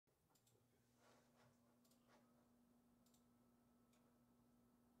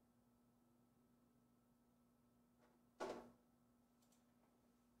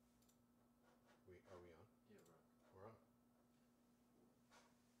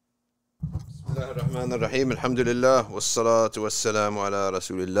Bismillah ar-Rahman ar-Rahim. Alhamdulillah. Wassalatu wassalamu ala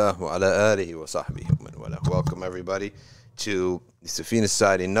Rasulillah wa ala alihi wa sahbihi wa man wala. Welcome everybody to the Safina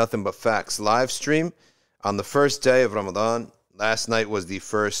Society Nothing But Facts live stream on the first day of Ramadan. Last night was the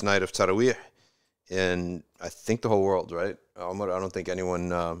first night of Tarawih in, I think, the whole world, right? I don't think anyone,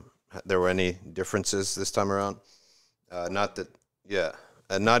 there were any differences this time around. Not that, yeah.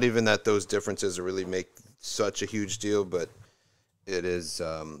 And not even that those differences really make such a huge deal, but it is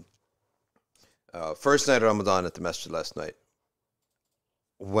first night of Ramadan at the masjid last night.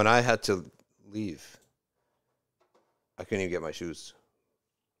 When I had to leave, I couldn't even get my shoes.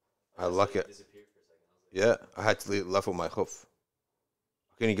 I lucky. Yeah, I had to leave, left with my khuf.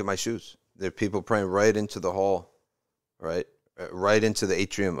 I couldn't get my shoes. There are people praying right into the hall, right into the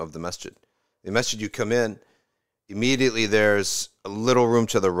atrium of the masjid. The masjid, you come in, immediately there's a little room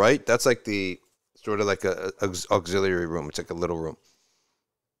to the right. That's like the sort of like a auxiliary room. It's like a little room.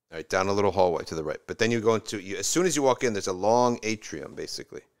 All right, down a little hallway to the right. But then you go into, as soon as you walk in, there's a long atrium,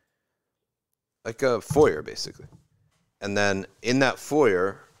 basically. Like a foyer, basically. And then in that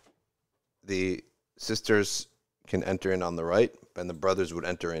foyer, the sisters can enter in on the right, and the brothers would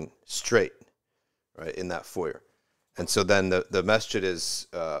enter in straight, right, in that foyer. And so then the masjid is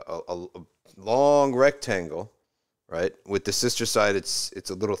a long rectangle, right? With the sister side, it's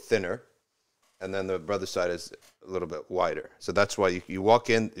a little thinner. And then the brother side is a little bit wider. So that's why you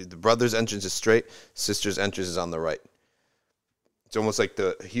walk in, the brother's entrance is straight, sister's entrance is on the right. It's almost like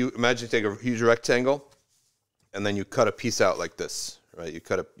imagine you take a huge rectangle, and then you cut a piece out like this, right? You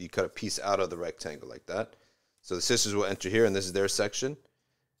cut a piece out of the rectangle like that. So the sisters will enter here, and this is their section.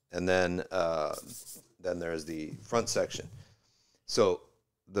 And then there's the front section. So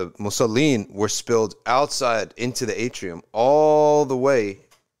the musallin were spilled outside into the atrium all the way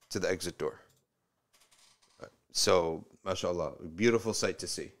to the exit door. So, mashallah, beautiful sight to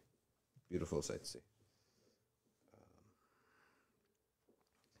see. Beautiful sight to see.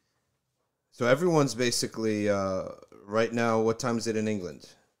 So everyone's basically right now. What time is it in England?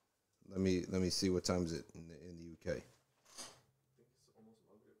 Let me see what time is it in the UK.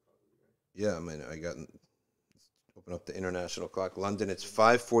 Yeah, I mean, open up the international clock. London, it's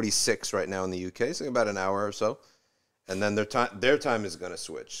 5:46 right now in the UK. It's like about an hour or so, and then their time is going to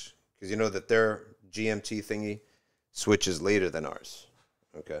switch because you know that their GMT thingy switches later than ours.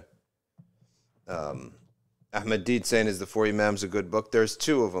 Okay. Ahmed Deed saying, is the Four Imams a good book? There's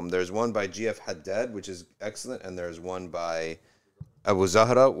two of them. There's one by G.F. Haddad, which is excellent, and there's one by Abu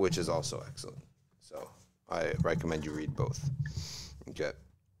Zahra, which is also excellent. So I recommend you read both. Okay.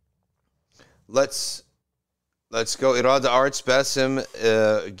 Let's go. Irada Arts, Basim.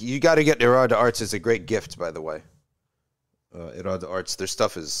 You got to get Irada Arts. It's a great gift, by the way. Irada Arts, their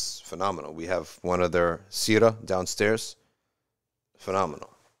stuff is phenomenal. We have one of their sirah downstairs. Phenomenal.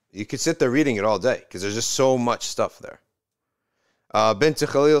 You could sit there reading it all day because there's just so much stuff there. Bint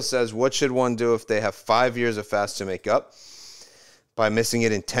Khalil says, what should one do if they have 5 years of fast to make up by missing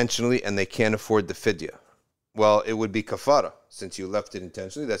it intentionally and they can't afford the fidya? Well, it would be kaffara since you left it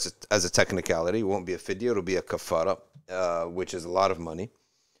intentionally. That's as a technicality. It won't be a fidya. It'll be a kaffara, which is a lot of money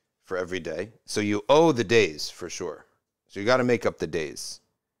for every day. So you owe the days for sure. So you got to make up the days.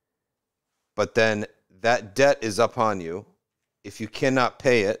 But then that debt is upon you. If you cannot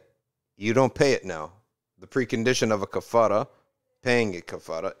pay it, you don't pay it now. The precondition of a kaffara, paying a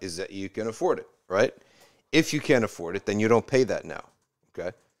kaffara, is that you can afford it, right? If you can't afford it, then you don't pay that now,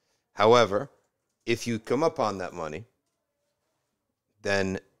 okay? However, if you come upon that money,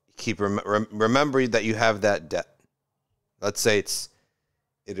 then remember that you have that debt. Let's say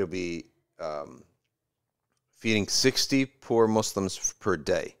it'll be feeding 60 poor Muslims per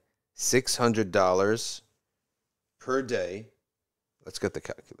day. $600 per day. Let's get the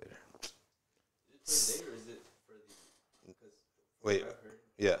calculator. Is it per day or is it for the... Wait,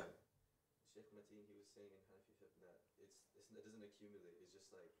 yeah. Sheikh Mateen, he was saying in Hanafi that it doesn't accumulate. It's just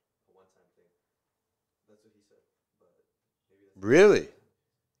like a one-time thing. That's what he said. But maybe that's really?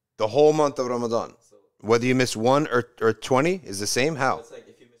 The whole month of Ramadan? So, whether you miss 1 or 20 is the same? How? So it's like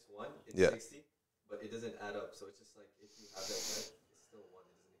if you miss 1, it's 60. But it doesn't add up, so it's just like if you have that debt, it's still 1.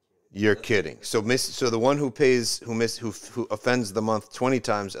 It doesn't accumulate. You're kidding. So the one who who offends the month 20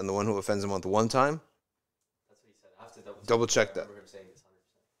 times, and the one who offends the month 1 time. That's what he said. I have to double check that. I remember him saying it's 100%.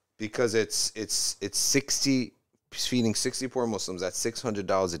 Because it's 60, feeding 60 poor Muslims. That's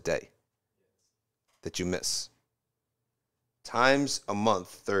 $600 a day that you miss. Times a month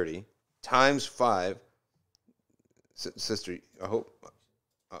 30, times 5. Sister, I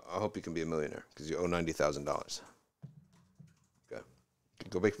hope you can be a millionaire because you owe $90,000. Okay,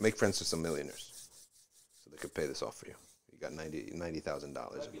 go make friends with some millionaires so they could pay this off for you. You got $90,000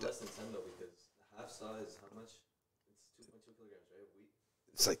 of debt. Less than 10 though, because half saw is how much? It's 2.2 kilograms, right? Wheat.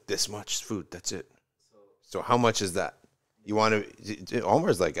 It's like this much food. That's it. So So how much is that? You want to?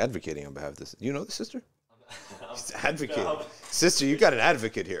 Omar's like advocating on behalf of this. You know the sister? He's advocating. No. Sister, you got an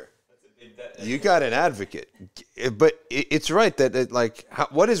advocate here. That's a big debt. You got an advocate. But it's right that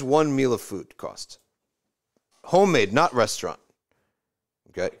what does one meal of food cost? Homemade, not restaurant.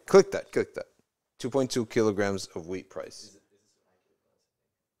 Okay, click that. 2.2 kilograms of wheat price.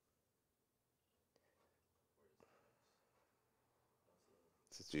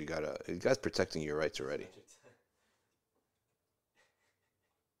 Sister, you guys protecting your rights already.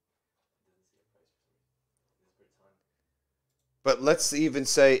 But let's even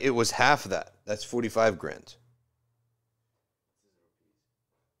say it was half that. That's 45 grand.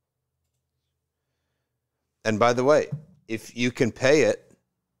 And by the way, if you can pay it,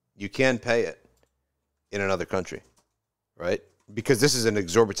 you can pay it in another country, right? Because this is an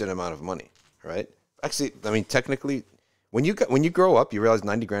exorbitant amount of money, right? Actually, I mean, technically, when you grow up, you realize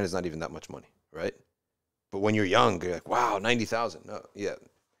 90 grand is not even that much money, right? But when you're young, you're like, wow, 90,000. No, yeah.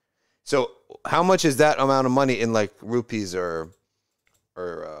 So how much is that amount of money in like rupees or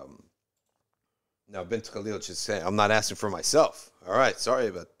now Bint Khalil just saying, I'm not asking for myself. All right, sorry,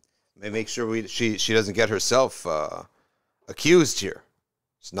 but make sure she doesn't get herself accused here.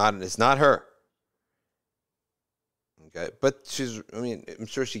 It's not her. Okay, but I'm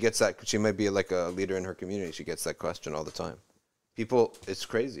sure she gets that. She might be like a leader in her community. She gets that question all the time. It's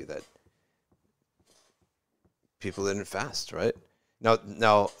crazy that people didn't fast, right?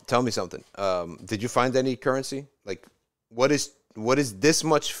 Now, tell me something. Did you find any currency? Like, what is this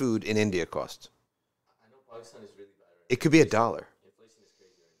much food in India cost? I know Pakistan is really bad right now. It could be $1. Inflation is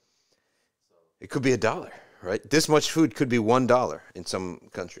crazy right now. So It could be $1, right? This much food could be $1 in some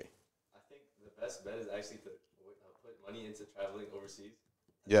country. I think the best bet is actually to put money into traveling overseas.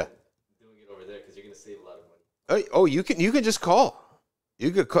 Yeah. Doing it over there because you're gonna save a lot of money. Oh, you can just call.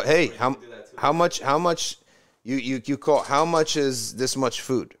 You could call. Hey, Or you can do that too. how much? You call. How much is this much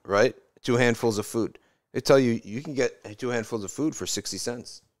food? Right, 2 handfuls of food. They tell you can get 2 handfuls of food for 60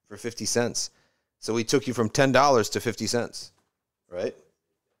 cents, for 50 cents. So we took you from $10 to 50 cents, right?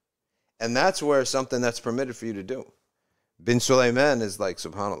 And that's where something that's permitted for you to do. Bin Sulaiman is like,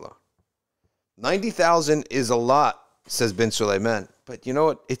 subhanAllah. 90,000 is a lot, says Bin Sulaiman. But you know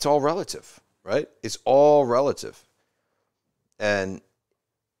what? It's all relative, right? It's all relative. And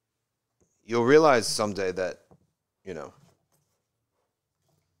you'll realize someday that,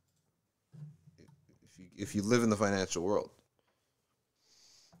 if you live in the financial world,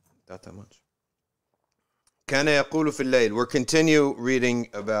 not that much. كان يقول في الليل. We'll continue reading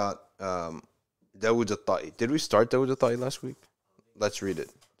about Dawud al-Ta'i. Did we start Dawud al-Ta'i last week? Let's read it.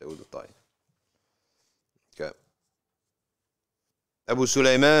 Dawud al-Ta'i. Okay. Abu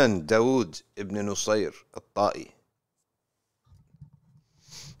Sulaiman Dawud ibn Nusayr al-Ta'i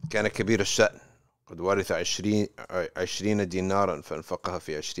كان كبير الشأن قد ورث 20 دينارا فانفقها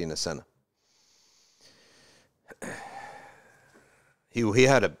في 20 سنة. He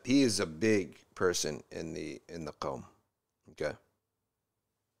is a big person in the qawm. Okay.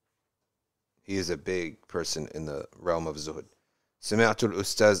 He is a big person in the realm of zuhud. سمعت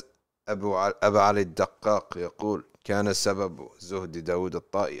الأستاذ أبا علي الدقاق يقول كان سبب زهد داود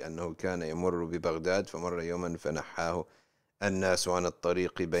الطائي أنه كان يمر ببغداد فمر يوما فنحاه الناس عن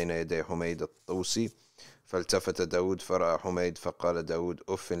الطريق بين يدي حميد الطوسي فالتفت داود فرأى حميد فقال داود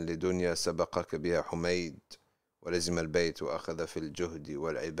أف لدنيا سبقك بها حميد ولزم البيت وأخذ في الجهد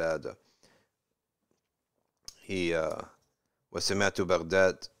والعبادة. وسمعت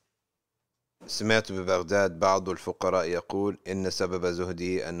ببغداد بعض الفقراء يقول إن سبب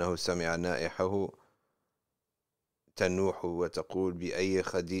زهده أنه سمع نائحه تنوح وتقول بأي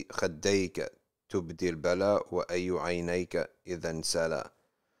خديك تبدي البلاء وأي عينيك إذا انسلا.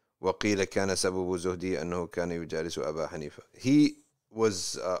 وقيل كان سبب زهده أنه كان يجالس أبا حنيفة. He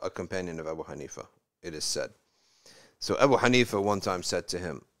was a companion of Abu Hanifa, it is said. So Abu Hanifa one time said to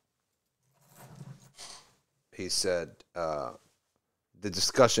him, he said, the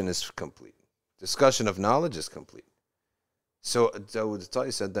discussion is complete. Discussion of knowledge is complete. So Dawud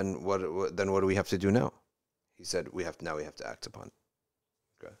al-Ta'i said, then what do we have to do now? He said, we have to act upon it.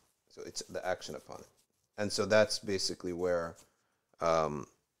 Okay. So it's the action upon it. And so that's basically where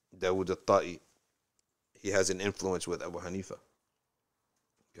Dawud al-Ta'i, he has an influence with Abu Hanifa.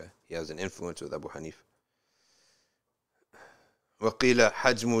 Okay. He has an influence with Abu Hanifa. وقيل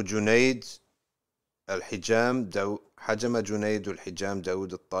حجم جنيد الحجام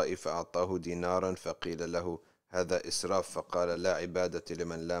داود الطائي فأعطاه دينارا فقيل له هذا إسراف فقال لا عبادة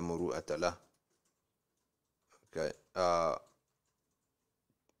لمن لا مروءة له. Okay.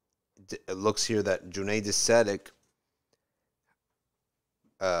 it looks here that Junayd as-Sadiq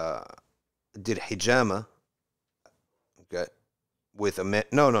did hijama, okay, with a man.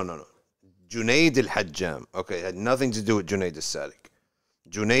 No. Junayd al-Hajjam. Okay, it had nothing to do with Junayd as-Sadiq.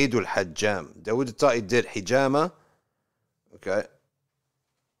 Junayd al-Hajjam. Dawud al-Ta'i did hijama, okay,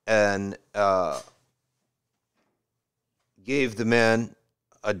 and gave the man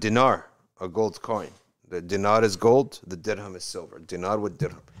a dinar, a gold coin. The dinar is gold, the dirham is silver. Dinar with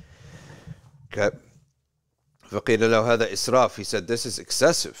dirham. Okay. فقيل له هذا إسراف. He said, this is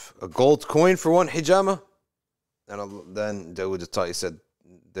excessive. A gold coin for one hijama? And then Dawud al-Ta'i said,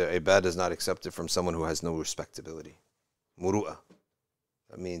 the ibadah is not accepted from someone who has no respectability. Muru'ah.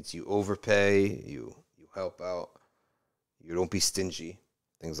 That means you overpay, you help out, you don't be stingy,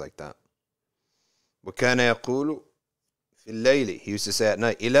 things like that. وكان يقول في الليل. He used to say at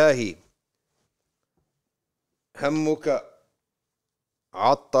night, إلهي همك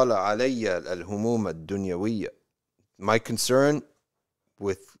عطل علي الهموم الدنيوية. My concern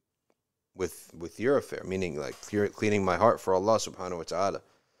with your affair, meaning like cleaning my heart for Allah subhanahu wa ta'ala,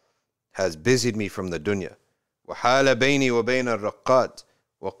 has busied me from the dunya. وحال بيني وبين الرقاد.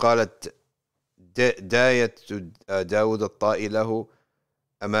 وقالت داية داود الطائي له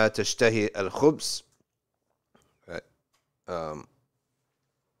أما تشتهي الخبز.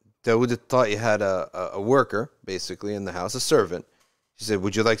 Dawud al-Ta'i had a worker basically in the house, a servant. She said,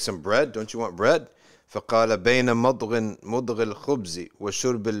 would you like some bread? Don't you want bread? فقال بين مضغ الخبز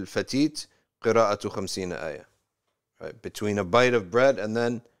وشرب الفتيت قراءة 50 آية. Right? Between a bite of bread and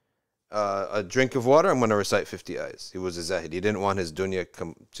then a drink of water, I'm going to recite 50 ayahs. He was a zahid. He didn't want his dunya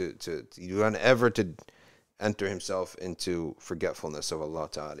he didn't want ever to enter himself into forgetfulness of Allah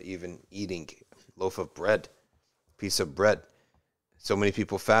Ta'ala, even eating a loaf of bread, piece of bread. So many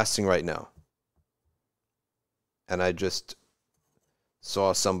people fasting right now. And I just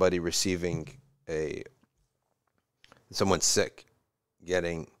saw somebody receiving someone sick,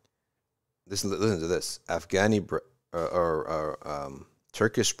 getting, listen to this, Afghani bread, or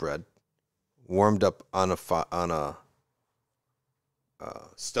Turkish bread, warmed up on a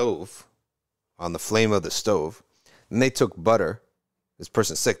stove, on the flame of the stove. And they took butter. This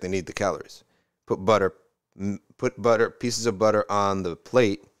person's sick, they need the calories. Put butter, pieces of butter on the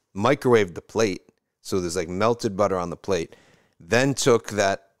plate, microwaved the plate, so there's like melted butter on the plate. Then took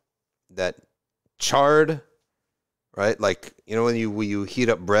that charred, right? Like, you know when you heat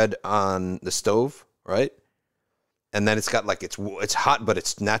up bread on the stove, right? And then it's got like, it's hot, but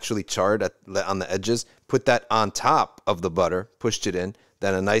it's naturally charred on the edges. Put that on top of the butter, pushed it in,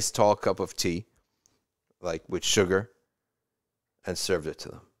 then a nice tall cup of tea, like with sugar, and served it to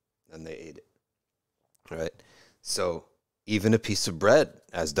them. And they ate it, right? So even a piece of bread,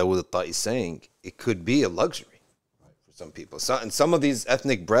 as Dawud al-Ta'i is saying, it could be a luxury, right, for some people. And some of these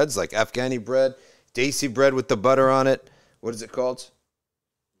ethnic breads, like Afghani bread, desi bread with the butter on it, what is it called?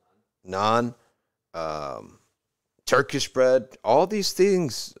 Naan. Turkish bread, all these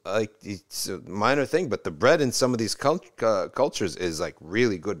things, like it's a minor thing, but the bread in some of these cultures is like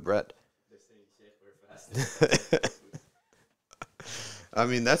really good bread. I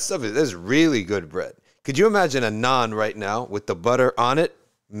mean, that stuff is really good bread. Could you imagine a naan right now with the butter on it,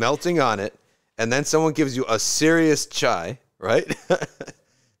 melting on it, and then someone gives you a serious chai, right?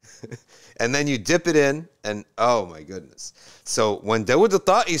 And then you dip it in, and oh my goodness. So when Dawud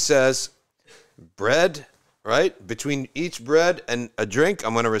al-Ta'i says bread, right, between each bread and a drink,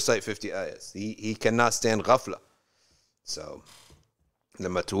 I'm going to recite 50 ayahs. He cannot stand ghafla. So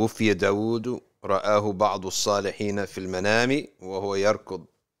لما توفي داود رآه بعض الصالحين في المنام وهو يركض.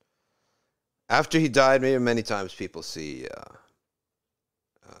 After he died, maybe many times people see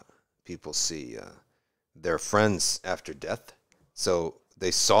their friends after death. So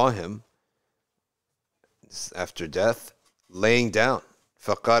they saw him after death laying down.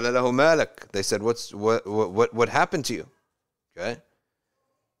 فقال له مالك. They said, what happened to you? Okay,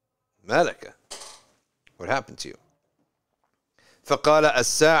 مالك. What happened to you? فقال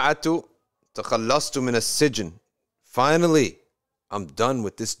الساعة تخلصت من السجن. Finally, I'm done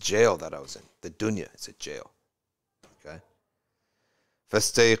with this jail that I was in. The dunya is a jail. Okay.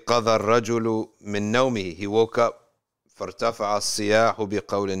 فاستيقظ الرجل من نومه. He woke up. فارتفع الصياح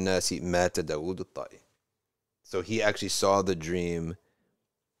بقول الناس مات داود الطائي. So he actually saw the dream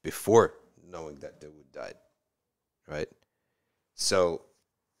before knowing that Dawud died. Right? So,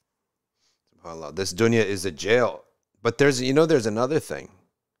 subhanAllah, this dunya is a jail. But there's another thing.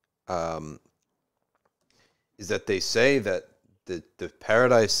 Is that they say that the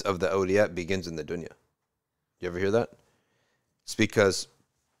paradise of the awliya begins in the dunya. You ever hear that? It's because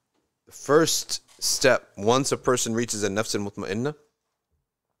the first step, once a person reaches a nafs al-mutma'inna,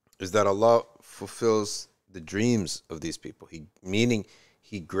 is that Allah fulfills the dreams of these people. Meaning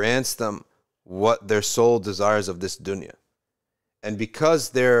He grants them what their soul desires of this dunya. And because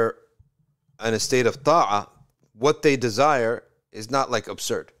they're in a state of ta'ah, what they desire is not like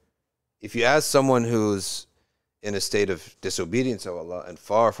absurd. If you ask someone who's in a state of disobedience of Allah and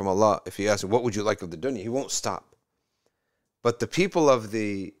far from Allah, if you ask him, what would you like of the dunya? He won't stop. But the people of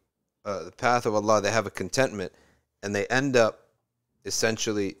the path of Allah, they have a contentment, and they end up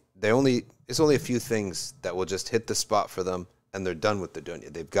essentially, it's only a few things that will just hit the spot for them, and they're done with the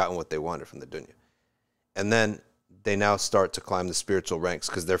dunya. They've gotten what they wanted from the dunya. And then they now start to climb the spiritual ranks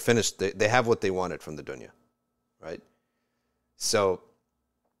because they're finished. They have what they wanted from the dunya, right? So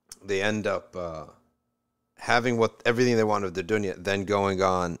they end up having everything they want of the dunya, then going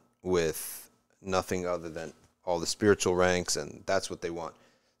on with nothing other than all the spiritual ranks, and that's what they want.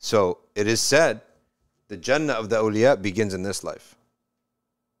 So it is said the Jannah of the awliya begins in this life.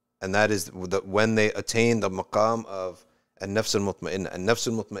 And that is when they attain the maqam of an-Nafs al-Mutma'inna. An-Nafs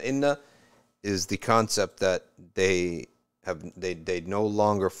al-Mutma'inna is the concept that they no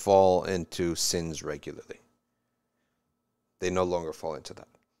longer fall into sins regularly. They no longer fall into that.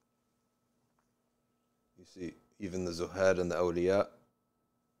 You see, even the Zuhad and the awliya,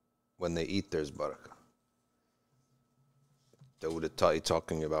 when they eat, there's barakah. Dawud al-Ta'i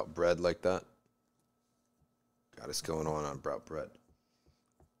talking about bread like that. Got us going on about bread.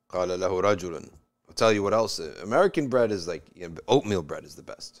 قال له رجل. I'll tell you what else. American bread is like, oatmeal bread is the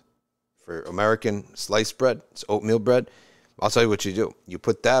best. For American sliced bread, it's oatmeal bread. I'll tell you what you do. You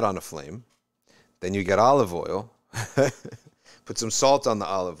put that on a flame. Then you get olive oil. Put some salt on the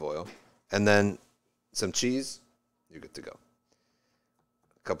olive oil. And then some cheese. You're good to go.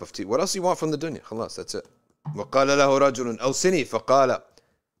 A cup of tea. What else do you want from the dunya? Khalas, that's it. وقال له رجل أوصني فقال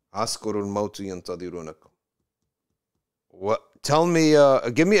عسكر الموت ينتظرونكم. Tell me,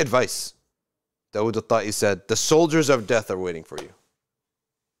 give me advice. Dawud al-Ta'i said, the soldiers of death are waiting for you.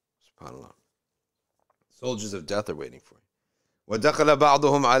 SubhanAllah. Soldiers of death are waiting for you. وَدَخَلَ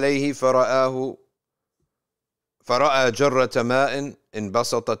بَعْضُهُمْ عَلَيْهِ فرأى جرة ماء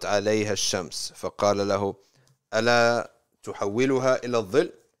انبسطت عليها الشمس فقال له ألا تحولها إلى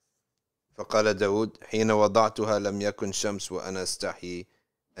الظل فقال داود حين وضعتها لم يكن شمس وأنا استحي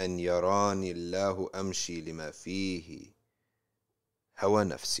أن يراني الله أمشي لما فيه هوى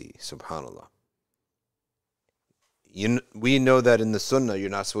نفسي. SubhanAllah. We know that in the Sunnah you're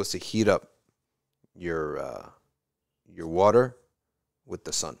not supposed to heat up your water with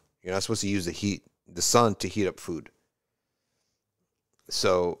the sun. You're not supposed to use the sun to heat up food.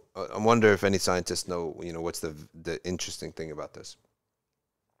 So I wonder if any scientists know, what's the interesting thing about this,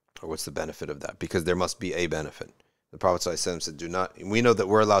 or what's the benefit of that? Because there must be a benefit. The Prophet ﷺ said, "Do not." We know that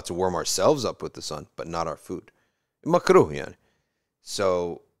we're allowed to warm ourselves up with the sun, but not our food. Makruh, yani.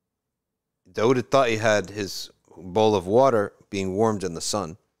 So Dawud al-Ta'i had his bowl of water being warmed in the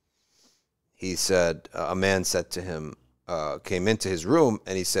sun. He said, a man said to him, came into his room,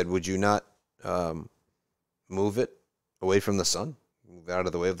 and he said, would you not move it away from the sun? Move it out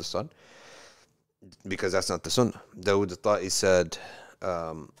of the way of the sun? Because that's not the sunnah. Dawud al-Ta'i said,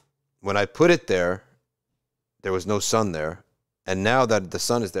 when I put it there, there was no sun there. And now that the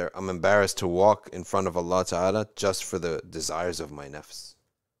sun is there, I'm embarrassed to walk in front of Allah Ta'ala just for the desires of my nafs.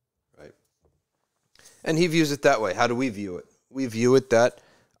 Right? And he views it that way. How do we view it? We view it that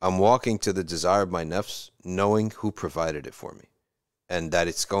I'm walking to the desire of my nafs, knowing who provided it for me, and that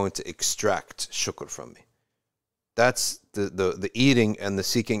it's going to extract shukr from me. That's the eating and the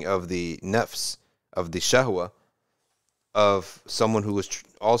seeking of the nafs, of the shahwa, of someone who is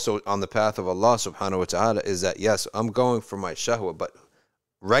also on the path of Allah subhanahu wa ta'ala, is that, yes, I'm going for my shahwa, but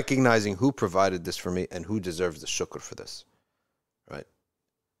recognizing who provided this for me and who deserves the shukr for this. Right?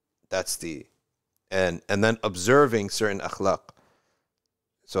 That's and then observing certain akhlaq.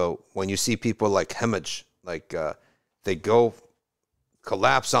 So when you see people like hemaj, like they go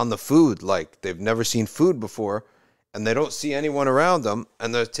collapse on the food, like they've never seen food before, and they don't see anyone around them,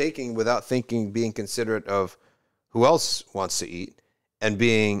 and they're taking without thinking, being considerate of who else wants to eat, and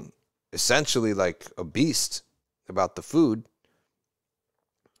being essentially like a beast about the food.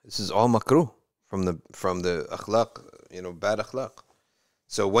 This is all makruh from the akhlaq, bad akhlaq.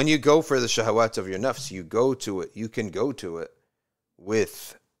 So when you go for the shahawat of your nafs, you go to it. You can go to it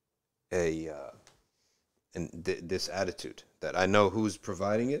with this attitude that I know who's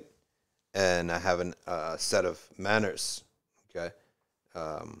providing it, and I have a set of manners. Okay.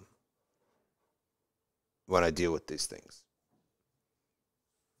 When I deal with these things.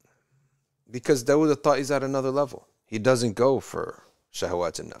 Because Dawud al-Ta'i is at another level. He doesn't go for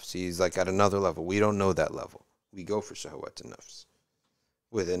shahawat and nafs. He's like at another level. We don't know that level. We go for shahawat and nafs.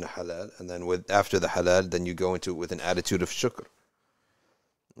 within halal, and then after the halal, then you go into it with an attitude of shukr.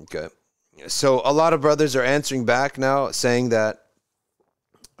 Okay, so a lot of brothers are answering back now, saying that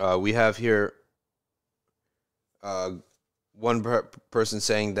we have here one person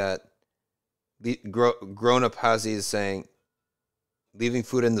saying that the grown-up Hazi is saying leaving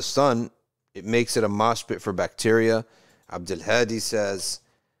food in the sun, it makes it a mosh pit for bacteria. Abdul Hadi says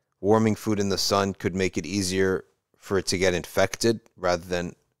warming food in the sun could make it easier for it to get infected rather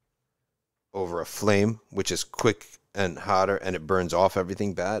than over a flame, which is quick and hotter and it burns off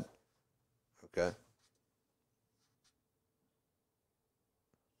everything bad. Okay.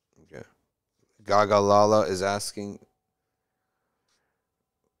 Okay. Gaga Lala is asking,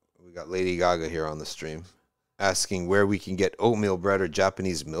 we got Lady Gaga here on the stream, asking where we can get oatmeal bread or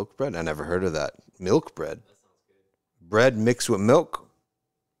Japanese milk bread. I never heard of that. Milk bread? That sounds good. Bread mixed with milk?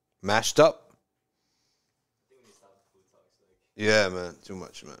 Mashed up? I think we need to stop the food talks. Yeah, man. Too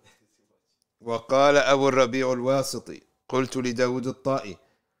much, man. وقال أبو الربيع الواسطي قلت لداود الطائي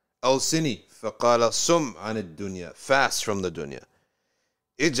أوصني فقال صم عن الدنيا, fast from the dunya,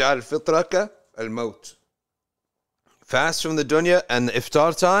 اجعل فطرك الموت, fast from the dunya, and the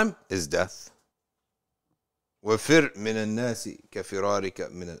iftar time is death. وفر من الناس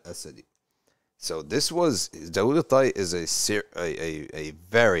كفرارك من الأسد. So this was, Dawood al-Tai is a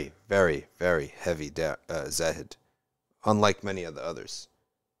very, very, very heavy zahid, unlike many of the others.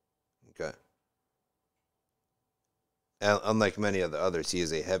 Okay. And unlike many of the others, he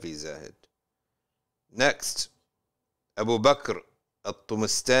is a heavy zahid. Next, Abu Bakr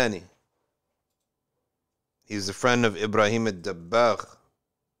al-Tumastani. He's a friend of Ibrahim al-Dabbagh.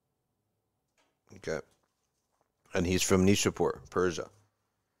 Okay. And he's from Nishapur, Persia.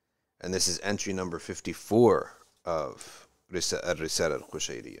 And this is entry number 54 of Al-Risala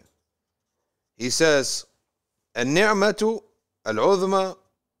al-Qushayriyah. He says, النعمة العظمى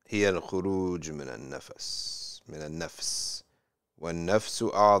هي الخروج من النفس والنفس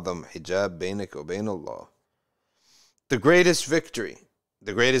أعظم حجاب بينك وبين الله. The greatest victory,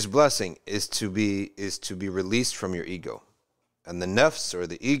 the greatest blessing is to be released from your ego. And the nafs, or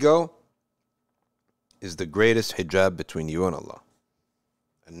the ego, is the greatest hijab between you and Allah.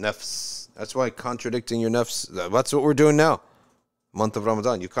 And nafs. That's why contradicting your nafs, that's what we're doing now. Month of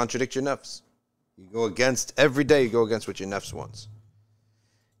Ramadan, you contradict your nafs. You go against, every day you go against what your nafs wants.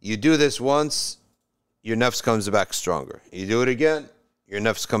 You do this once, your nafs comes back stronger. You do it again, your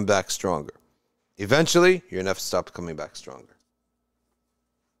nafs come back stronger. Eventually, your nafs stops coming back stronger.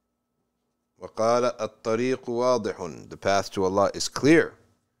 وَقَالَ الطَّرِيقُ وَاضِحٌ. The path to Allah is clear.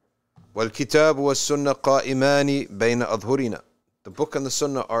 وَالْكِتَابُ وَالسُّنَّةُ قَائِمَانِ بَيْنَ أَظْهُرِنَا. The book and the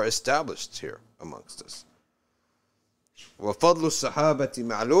sunnah are established here amongst us. وَفَضْلُ الصَّحَابَةِ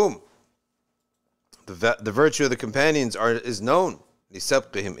مَعْلُومٌ. The virtue of the companions is known.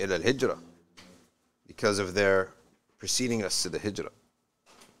 لِسَبْقِهِمْ إِلَى الْهِجْرَةِ. Because of their preceding us to the hijrah.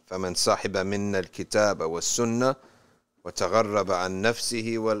 فَمَنْ صَحِبَ مِنَّا الْكِتَابَ وَالسُّنَّةِ وَتَغَرَّبَ عَنْ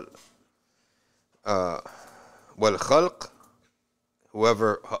نَفْسِهِ وَالْخَلْقِ.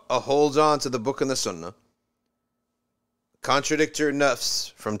 Whoever holds on to the book and the sunnah, contradict your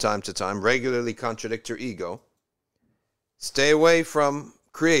nafs from time to time, regularly contradict your ego, stay away from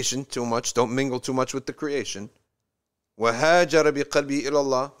creation too much, don't mingle too much with the creation, وَهَاجَرَ بِقَلْبِهِ إِلَى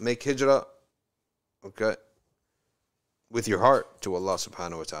اللَّهِ. Make hijrah, okay, with your heart to Allah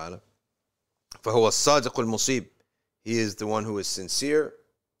subhanahu wa ta'ala. فَهُوَ الصَّادِقُ الْمُصِيبُ. He is the one who is sincere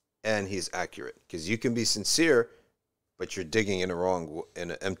and he is accurate. Because you can be sincere, but you're digging in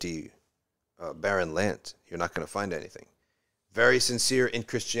an empty, barren land. You're not going to find anything. Very sincere in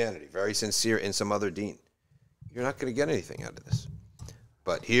Christianity, very sincere in some other deen. You're not going to get anything out of this.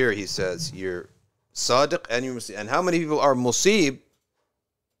 But here he says, you're sadiq and you're musib. And how many people are musib?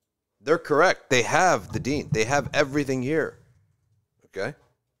 They're correct. They have the deen. They have everything here. Okay?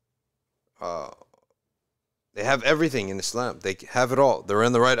 They have everything in Islam. They have it all. They're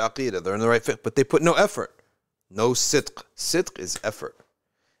in the right aqidah. They're in the right fiqh. But they put no effort. No sidq. Sidq is effort.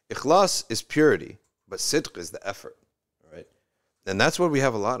 Ikhlas is purity. But sidq is the effort. Right? And that's what we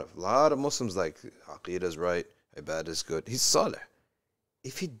have a lot of. A lot of Muslims like, aqidah is right. Ibadah is good. He's salih.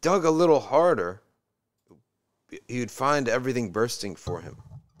 If he dug a little harder, you'd find everything bursting for him,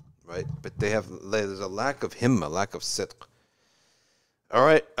 right? But there's a lack of himma, lack of sidq. All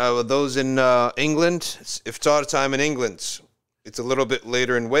right, those in England, it's iftar time in England. It's a little bit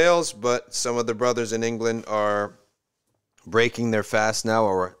later in Wales, but some of the brothers in England are breaking their fast now,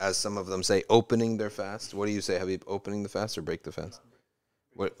 or as some of them say, opening their fast. What do you say, Habib? Opening the fast or break the fast?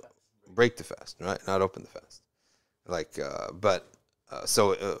 Break the fast, right? Not open the fast.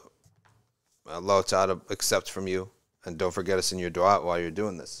 So Allah Ta'ala accepts from you And don't forget us in your dua while you're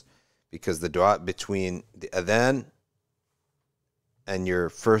doing this. Because the dua between the adhan and your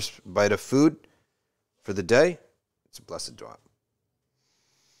first bite of food for the day, it's a blessed dua.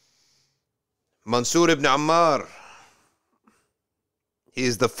 Mansur ibn Ammar. He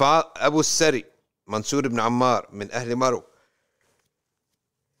is the Abu Sari. Mansur ibn Ammar min Ahli Maru.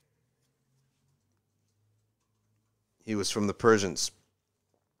 He was from the Persians.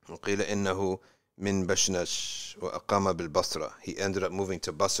 وقيل إنه من بشنش وأقام بالبصرة. He ended up moving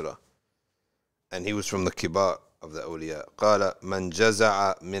to Basra. And he was from the Kibar of the awliya. قال من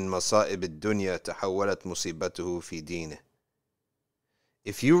جزع من مصائب الدنيا تحولت مصيبته في دينه.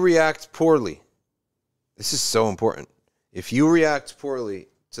 If you react poorly, this is so important. If you react poorly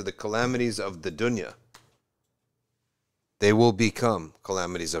to the calamities of the dunya, they will become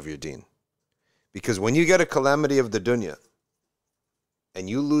calamities of your deen. Because when you get a calamity of the dunya and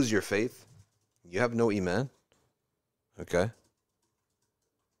you lose your faith, you have no iman, okay?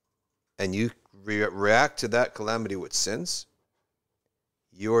 And you react to that calamity with sins,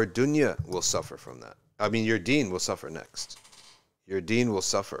 your dunya will suffer from that. I mean, your deen will suffer next. Your deen will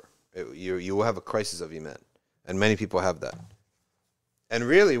suffer. You will have a crisis of iman. And many people have that. And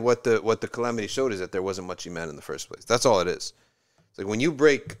really what the calamity showed is that there wasn't much iman in the first place. That's all it is. It's like when you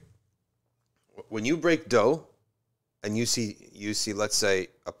break dough and you see let's say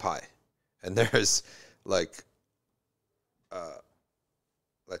a pie, and there's like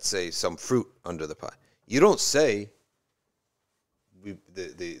let's say some fruit under the pie. You don't say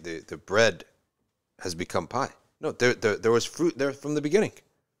the bread has become pie. No, there was fruit there from the beginning.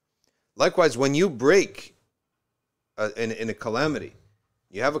 Likewise, when you break in a calamity,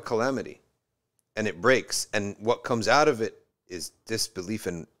 you have a calamity and it breaks, and what comes out of it is disbelief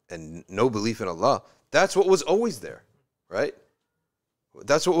and no belief in Allah. That's what was always there, right?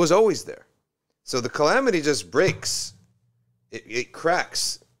 That's what was always there. So the calamity just breaks. It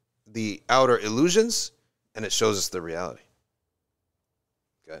cracks the outer illusions and it shows us the reality.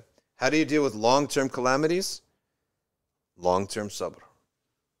 Okay? How do you deal with long-term calamities? Long-term sabr.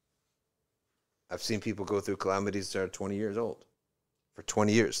 I've seen people go through calamities that are 20 years old. For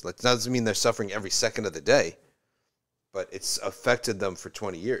 20 years. That doesn't mean they're suffering every second of the day, but it's affected them for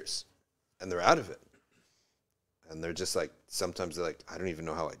 20 years. And they're out of it. And they're just like, sometimes they're like, I don't even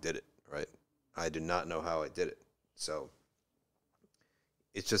know how I did it, right? I do not know how I did it. So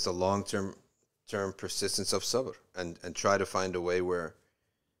it's just a long-term persistence of sabr. And try to find a way where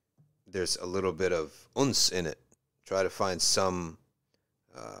there's a little bit of uns in it. Try to find some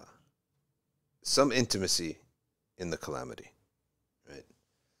intimacy in the calamity, right?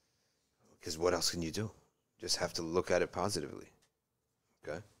 Because what else can you do? Just have to look at it positively,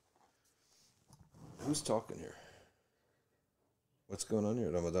 okay? Who's talking here? What's going on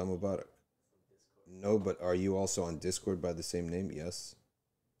here? Ramadan Mubarak. No, but are you also on Discord by the same name? Yes.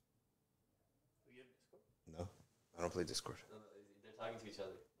 No, I don't play Discord. No, they're talking to each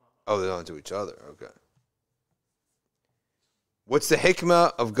other. Oh, they're talking to each other. Okay. What's the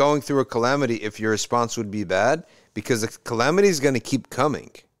hikmah of going through a calamity if your response would be bad? Because the calamity is going to keep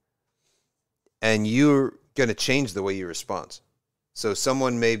coming. And you're going to change the way you respond. So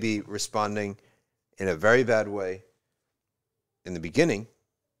someone may be responding in a very bad way in the beginning,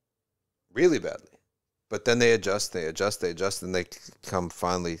 really badly. But then they adjust, and they come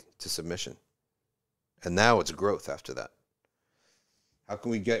finally to submission. And now it's growth after that. How can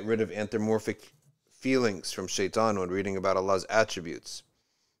we get rid of anthropomorphic feelings from shaitan when reading about Allah's attributes?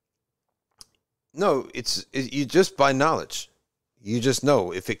 No, you just by knowledge. You just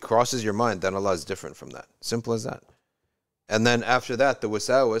know if it crosses your mind, then Allah is different from that. Simple as that. And then after that, the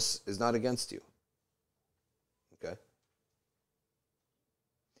wasawas is not against you. Okay.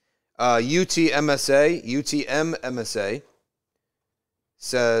 UTMSA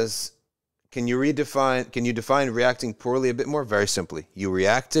says, can you define reacting poorly a bit more? Very simply. You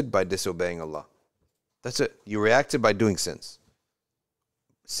reacted by disobeying Allah. That's it. You reacted by doing sins.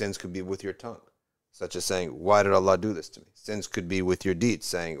 Sins could be with your tongue, such as saying, why did Allah do this to me? Sins could be with your deeds,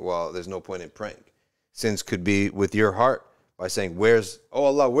 saying, well, there's no point in praying. Sins could be with your heart by saying, oh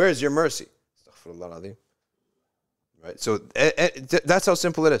Allah, where's your mercy? Astaghfirullah. Right? So that's how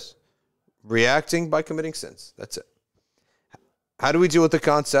simple it is. Reacting by committing sins. That's it. How do we deal with the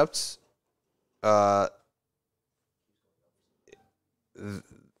concepts? Let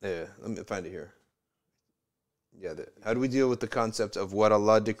me find it here. Yeah, how do we deal with the concept of what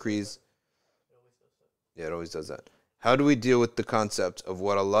Allah decrees? Yeah, it always does that. How do we deal with the concept of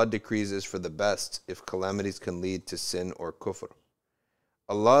what Allah decrees is for the best if calamities can lead to sin or kufr?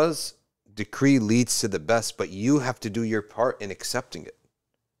 Allah's decree leads to the best, but you have to do your part in accepting it.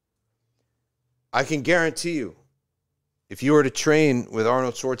 I can guarantee you If you were to train with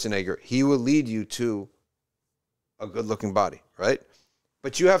Arnold Schwarzenegger, he will lead you to a good-looking body, right?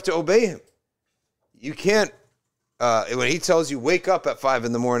 But you have to obey him. You can't, when he tells you, wake up at 5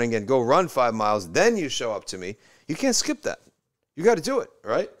 in the morning and go run 5 miles, then you show up to me. You can't skip that. You got to do it,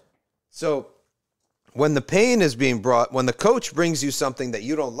 right? So when the pain is being brought, when the coach brings you something that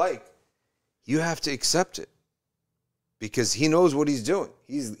you don't like, you have to accept it because he knows what he's doing.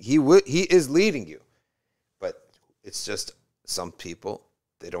 He is leading you. But it's just some people,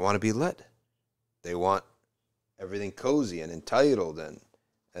 they don't want to be led. They want everything cozy and entitled, and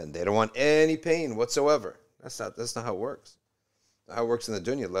they don't want any pain whatsoever. That's not how it works. Not how it works in the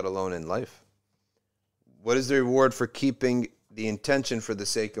dunya, let alone in life. What is the reward for keeping the intention for the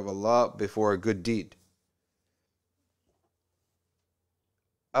sake of Allah before a good deed?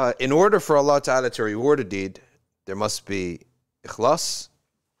 In order for Allah Ta'ala to reward a deed, there must be ikhlas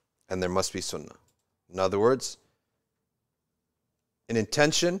and there must be sunnah. In other words, an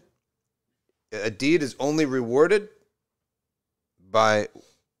intention, a deed is only rewarded by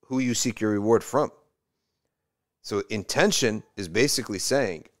who you seek your reward from. So intention is basically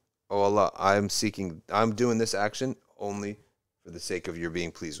saying, oh Allah, I'm doing this action only for the sake of your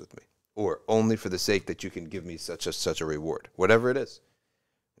being pleased with me, or only for the sake that you can give me such a reward, whatever it is.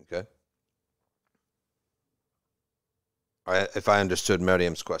 Okay. If I understood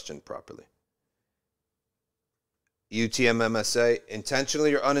Maryam's question properly. UTMMSA,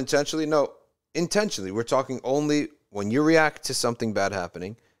 intentionally or unintentionally? No, intentionally. We're talking only when you react to something bad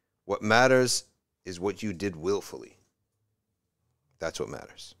happening. What matters is what you did willfully. That's what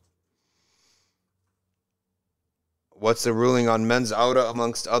matters. What's the ruling on men's awrah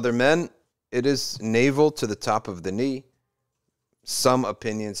amongst other men? It is navel to the top of the knee. Some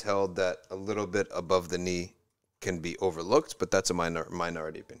opinions held that a little bit above the knee can be overlooked, but that's a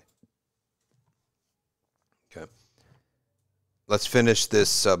minority opinion. Okay. Let's finish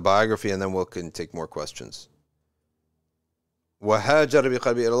this biography and then we can take more questions. That's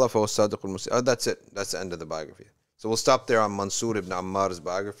it. That's the end of the biography. So we'll stop there on Mansur ibn Ammar's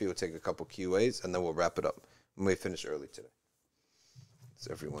biography. We'll take a couple QAs and then we'll wrap it up. We may finish early today.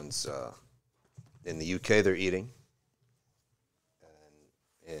 So everyone's in the UK, they're eating.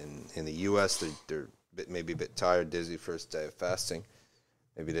 And in the US, they're maybe a bit tired, dizzy, first day of fasting.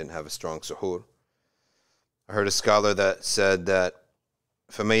 Maybe didn't have a strong suhoor. I heard a scholar that said that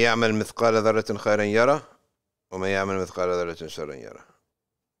فَمَن يَعْمَلْ مِثْقَالَ ذَرَّةٍ خَيْرًا يَرَهُ وَمَن يَعْمَلْ مِثْقَالَ ذَرَّةٍ شَرًّا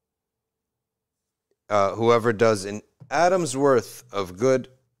يَرَهُ. Whoever does an atom's worth of good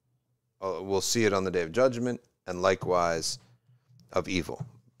will see it on the day of judgment, and likewise of evil.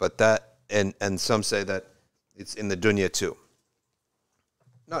 But that, and some say that it's in the dunya too.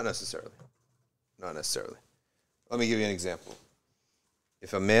 Not necessarily. Not necessarily. Let me give you an example.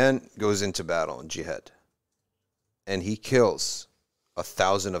 If a man goes into battle in jihad and he kills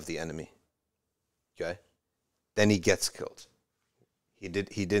 1,000 of the enemy, okay, then he gets killed. He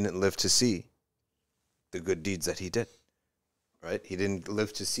didn't live to see the good deeds that he did, right? He didn't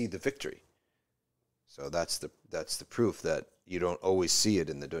live to see the victory. So that's the proof that you don't always see it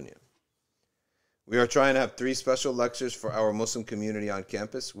in the dunya. We are trying to have 3 special lectures for our Muslim community on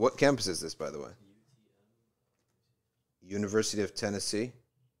campus. What campus is this, by the way? University of Tennessee.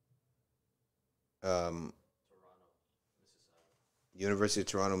 University of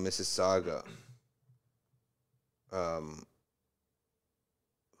Toronto, Mississauga.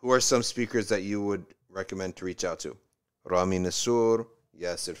 Who are some speakers that you would recommend to reach out to? Rami Nasur,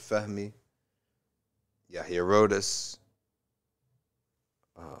 Yasir Fahmi, Yahya Rodas.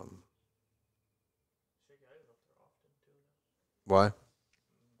 Why?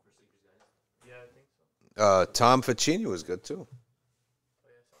 Yeah, I think so. Tom Faccini was good too.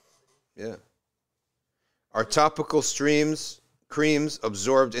 Yeah. Are topical creams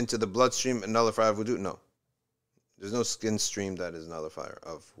absorbed into the bloodstream and nullifier of wudu? No. There's no skin stream that is nullifier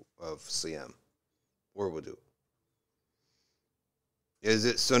of siyam or wudu. Is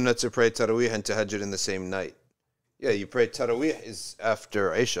it sunnah to pray Tarawih and Tahajjud in the same night? Yeah, you pray Tarawih is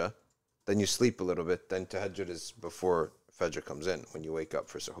after Isha, then you sleep a little bit, then Tahajjud is before Fajr comes in, when you wake up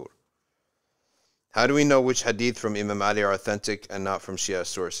for suhoor. How do we know which hadith from Imam Ali are authentic and not from Shia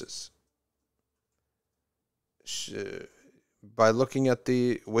sources? By looking at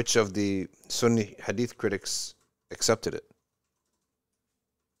which of the Sunni hadith critics accepted it.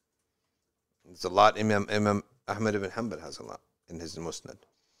 There's a lot. Imam Ahmad ibn Hanbal has a lot in his Musnad.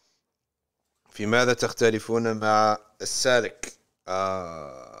 في ماذا تختلفون مع السالك?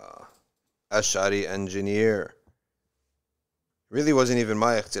 Ash'ari engineer. Really wasn't even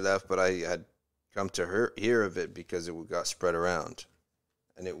my ikhtilaf, but I had come to hear of it because it got spread around.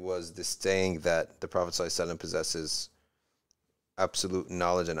 And it was this saying that the Prophet ﷺ possesses absolute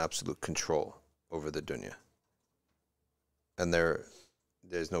knowledge and absolute control over the dunya. And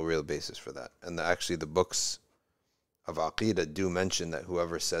there's no real basis for that. And actually the books of Aqidah do mention that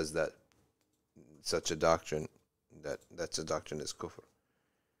whoever says that such a doctrine, that's a doctrine is kufr.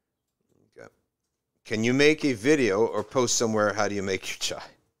 Okay. Can you make a video or post somewhere how do you make your chai?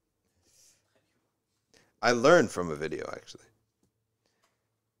 I learned from a video, actually.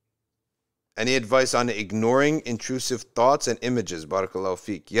 Any advice on ignoring intrusive thoughts and images? Barakallahu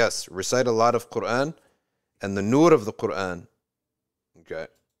feek. Yes, recite a lot of Quran, and the nur of the Quran, okay,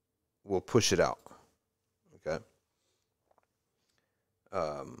 will push it out. Okay.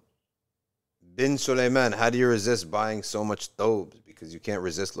 Bin Sulaiman, how do you resist buying so much thobes? Because you can't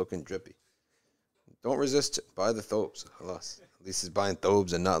resist looking drippy. Don't resist it. Buy the thobes. Khalas. At least he's buying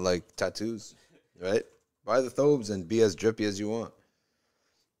thobes and not like tattoos, right? Buy the thobes and be as drippy as you want.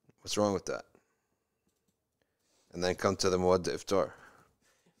 What's wrong with that? And then come to the Mawadda iftar.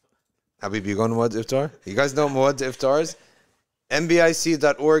 Habib, you going to Mawadda iftar? You guys know what Mawadda iftar is?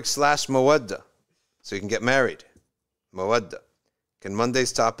 nbic.org/Mawadda. So you can get married. Mawadda. Can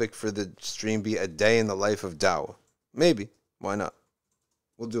Monday's topic for the stream be a day in the life of Dawah? Maybe. Why not?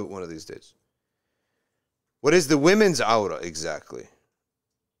 We'll do it one of these days. What is the women's Awrah exactly?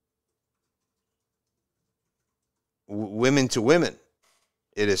 Women to women.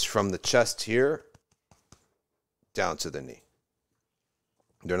 It is from the chest here down to the knee.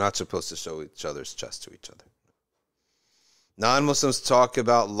 They're not supposed to show each other's chest to each other. Non-Muslims talk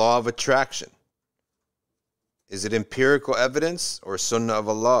about law of attraction. Is it empirical evidence or sunnah of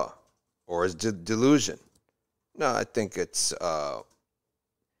Allah? Or is it delusion? No, I think it's a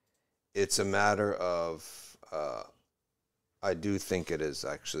matter of, I do think it is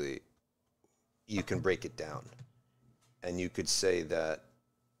actually, you can break it down. And you could say that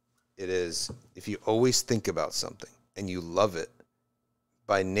it is, if you always think about something and you love it,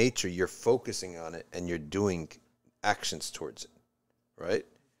 by nature you're focusing on it and you're doing actions towards it, right?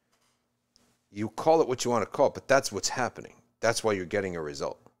 You call it what you want to call it, but that's what's happening. That's why you're getting a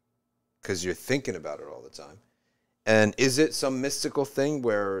result, because you're thinking about it all the time. And is it some mystical thing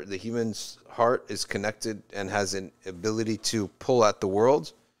where the human's heart is connected and has an ability to pull at the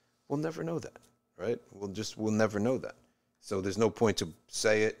world? We'll never know that, right? We'll never know that. So there's no point to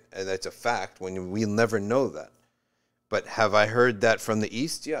say it, and that's a fact, when we'll never know that. But have I heard that from the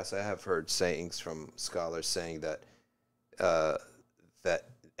East? Yes, I have heard sayings from scholars saying that,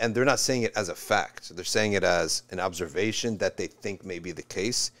 and they're not saying it as a fact. They're saying it as an observation that they think may be the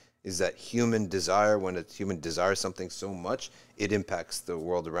case, is that human desire, when a human desires something so much, it impacts the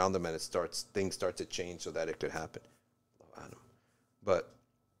world around them, and things start to change so that it could happen. But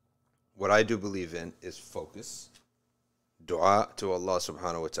what I do believe in is focus, dua to Allah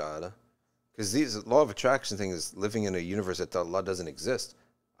subhanahu wa ta'ala, because these law of attraction thing is living in a universe that Allah doesn't exist.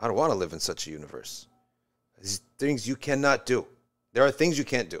 I don't want to live in such a universe. These things you cannot do. There are things you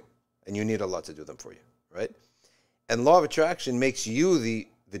can't do, and you need Allah to do them for you, right? And law of attraction makes you the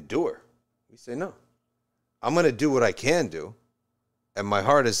doer. We say, no, I'm going to do what I can do, and my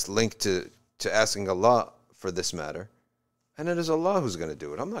heart is linked to asking Allah for this matter, and it is Allah who's going to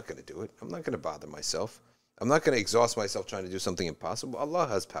do it. I'm not going to do it. I'm not going to bother myself. I'm not going to exhaust myself trying to do something impossible. Allah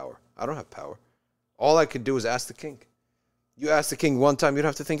has power. I don't have power. All I can do is ask the king. You ask the king one time, you don't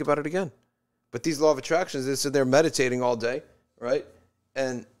have to think about it again. But these law of attractions, they sit there meditating all day, right?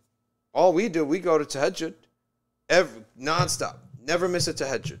 And all we do, we go to Tahajjud non-stop. Never miss a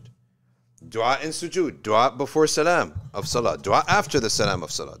Tahajjud. Dua in sujood. Dua before salam of salah. Dua after the salam of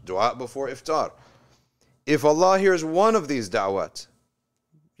salah. Dua before iftar. If Allah hears one of these da'wat,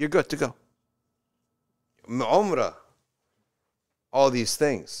 you're good to go. Umrah. All these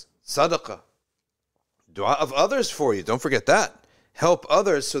things. Sadaqah. Dua of others for you. Don't forget that. Help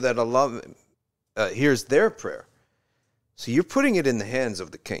others so that Allah hears their prayer. So you're putting it in the hands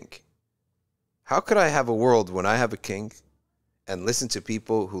of the king. How could I have a world when I have a king and listen to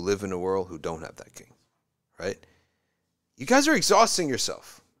people who live in a world who don't have that king? Right? You guys are exhausting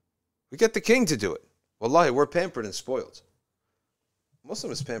yourself. We get the king to do it. Wallahi, we're pampered and spoiled.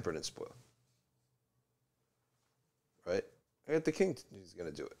 Muslim is pampered and spoiled. Right? I get the king who's going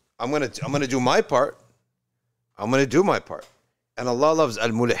to do it. I'm going to do my part. I'm going to do my part. And Allah loves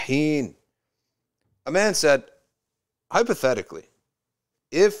al-mulihin. A man said, hypothetically,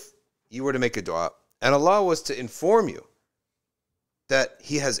 if you were to make a dua and Allah was to inform you that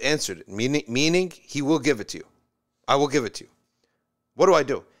he has answered it, meaning he will give it to you. I will give it to you. What do I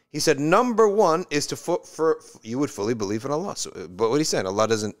do? He said, number one is you would fully believe in Allah. So, but what he's saying, Allah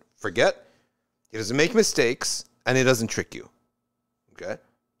doesn't forget, he doesn't make mistakes, and he doesn't trick you. Okay?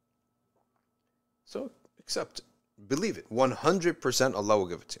 So accept it. Believe it. 100% Allah will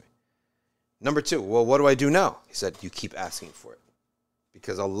give it to me. Number two, well, what do I do now? He said, you keep asking for it.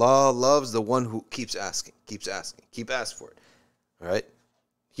 Because Allah loves the one who keeps asking. Keep asking for it. All right?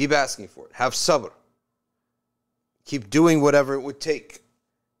 Keep asking for it. Have sabr. Keep doing whatever it would take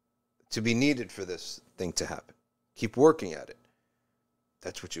to be needed for this thing to happen. Keep working at it.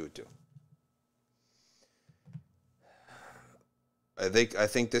 That's what you would do. I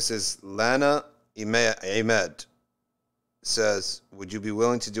think this is Lana Ahmed says, would you be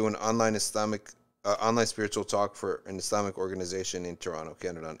willing to do an online online spiritual talk for an Islamic organization in Toronto,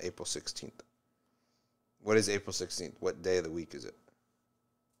 Canada on April 16th? What is April 16th? What day of the week is it?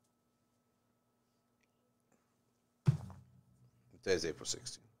 What day is April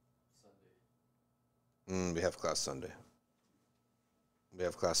 16th? Sunday. We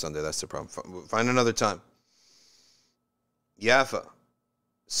have class Sunday. That's the problem. Find another time. Yafa.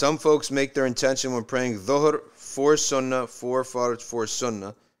 Some folks make their intention when praying Dhuhr, 4 sunnah, 4 fard, 4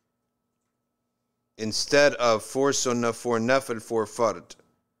 sunnah, instead of 4 sunnah, 4 nafil, 4 fard.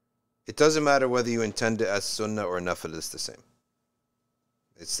 It doesn't matter whether you intend it as sunnah or nafil, it's the same.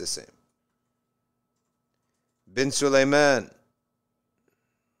 It's the same. Bin Sulaiman.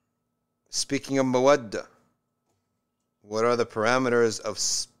 Speaking of Mawadda, what are the parameters of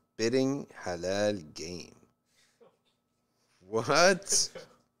spitting halal game? What?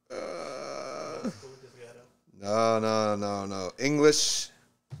 No. English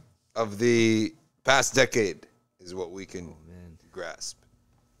of the past decade is what we can grasp.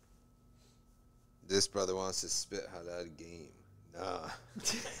 This brother wants to spit halal game. Nah.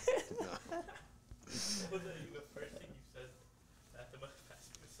 No. Was that the first thing you said after my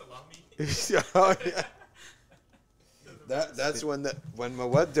salami? Oh, yeah. That's when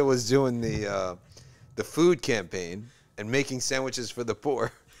Mawadda was doing the food campaign and making sandwiches for the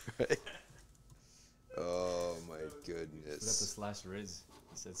poor. Right? Oh my goodness! Put up the slash Riz.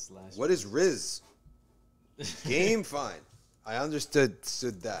 He said slash. What is Riz? Game, fine. I understood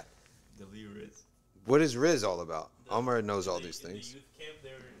that. The Lee Riz. What is Riz all about? Omar knows all these in things. the youth camp,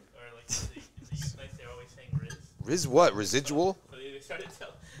 or like in the youth nights, they're always saying Riz. Riz what? Residual? So they started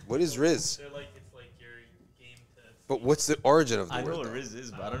telling. What is Riz? They're like, it's like your game to. But what's the origin of the word? I know what though? Riz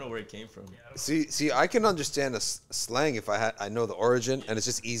is, but I don't know where it came from. Yeah, See, I can understand a slang if I know the origin, and it's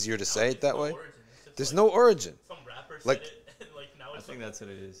just easier to say it that way. There's no origin. Some rapper said Like- it, and like now I it's think like that's what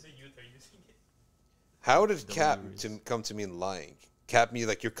it is. the youth are using it. How did Double cap Riz. come to mean lying? Cap me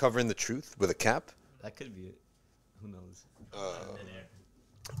like you're covering the truth with a cap? That could be it. Who knows? In there.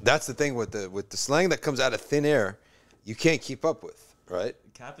 That's the thing with the slang that comes out of thin air, you can't keep up with, right?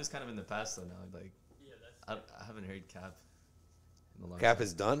 Cap is kind of in the past though now. Like Yeah, that's. I haven't heard cap in a long Cap time.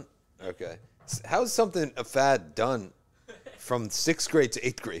 is done? Okay. How's something a fad done from 6th grade to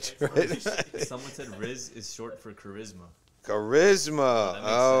 8th grade, right? Someone said Riz is short for charisma. Charisma. That makes sense.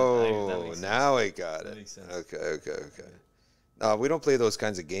 That Oh, makes sense. now I got That it. makes sense. Okay. No, we don't play those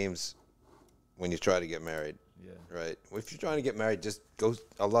kinds of games when you try to get married, Yeah. right? If you're trying to get married, just go.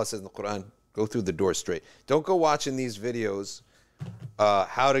 Allah says in the Quran, go through the door straight. Don't go watching these videos,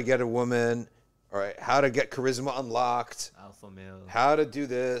 how to get a woman, all right? How to get charisma unlocked, Alpha male. how to do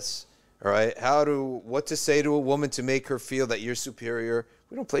this, all right? What to say to a woman to make her feel that you're superior.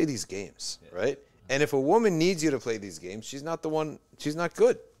 We don't play these games, right? And if a woman needs you to play these games, she's not the one. She's not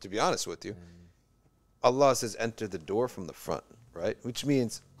good, to be honest with you. Allah says, enter the door from the front, right? Which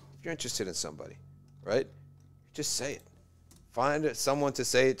means if you're interested in somebody, right? Just say it. Find someone to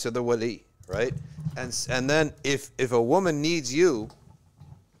say it to the wali, right? And then if a woman needs you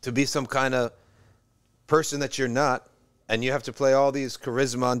to be some kind of person that you're not, and you have to play all these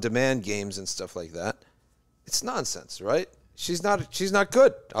charisma on demand games and stuff like that, it's nonsense, right? She's not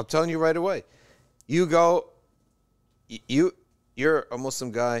good. I'm telling you right away. You go, you're a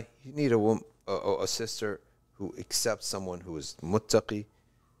Muslim guy. You need a sister who accepts someone who is muttaqi,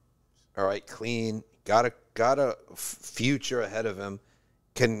 all right, clean, got a future ahead of him,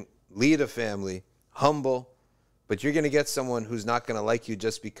 can lead a family, humble, but you're going to get someone who's not going to like you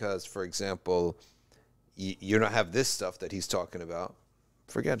just because, for example, you don't have this stuff that he's talking about.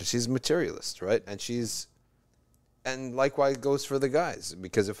 Forget it. She's a materialist, right? And likewise goes for the guys,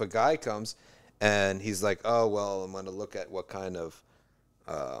 because if a guy comes and he's like, oh, well, I'm going to look at what kind of,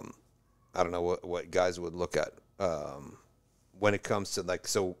 I don't know what guys would look at when it comes to like,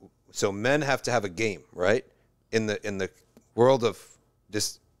 so men have to have a game, right? In the world of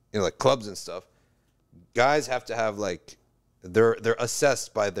just, like clubs and stuff, guys have to have like, they're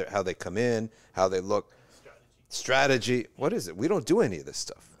assessed by how they come in, how they look, strategy. What is it? We don't do any of this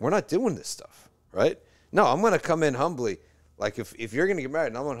stuff. We're not doing this stuff, right? No, I'm going to come in humbly. Like if you're going to get married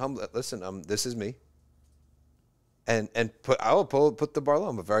and I'm going to humbly, listen, this is me. And I will put the bar low.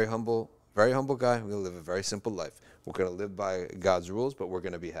 I'm a very humble guy. We're gonna live a very simple life. We're gonna live by God's rules, but we're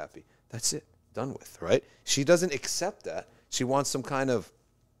gonna be happy. That's it. Done with, right? She doesn't accept that. She wants some kind of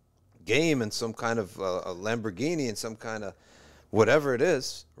game and some kind of a Lamborghini and some kind of whatever it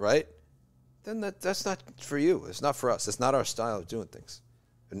is, right? Then that's not for you. It's not for us. It's not our style of doing things.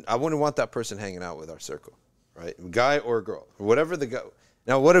 And I wouldn't want that person hanging out with our circle, right? Guy or girl, or whatever the guy.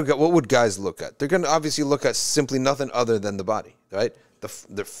 Now, what would guys look at? They're going to obviously look at simply nothing other than the body, right?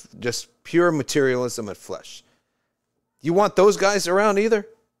 The just pure materialism and flesh. You want those guys around either,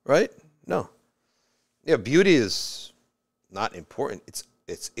 right? No. Yeah, beauty is not important.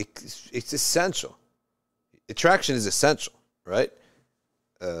 It's essential. Attraction is essential, right?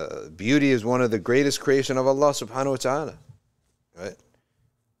 Beauty is one of the greatest creation of Allah subhanahu wa ta'ala, right?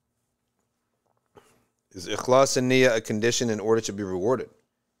 Is ikhlas and niyya a condition in order to be rewarded?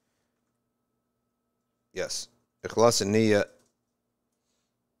 Yes. Ikhlas and niyya,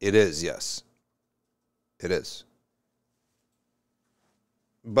 it is, yes. It is.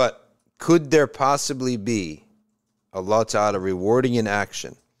 But could there possibly be Allah Ta'ala rewarding an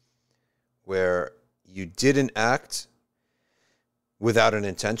action where you didn't act without an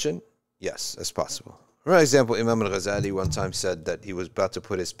intention? Yes, that's possible. For example, Imam al-Ghazali one time said that he was about to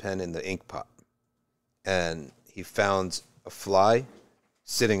put his pen in the ink pot, and he found a fly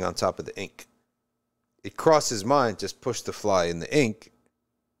sitting on top of the ink. It crossed his mind, just push the fly in the ink,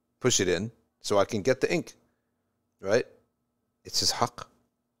 push it in, so I can get the ink, right? It's his haqq.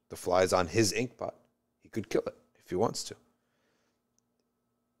 The fly is on his ink pot. He could kill it if he wants to.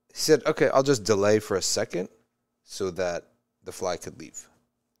 He said, okay, I'll just delay for a second so that the fly could leave,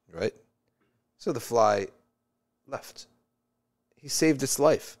 right? So the fly left. He saved its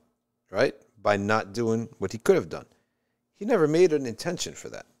life, right? By not doing what he could have done. He never made an intention for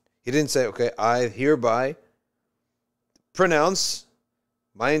that. He didn't say, okay, I hereby pronounce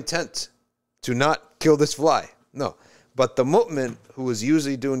my intent to not kill this fly. No. But the mu'min who is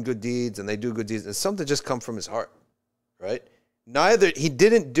usually doing good deeds, and they do good deeds, and something just come from his heart, right? He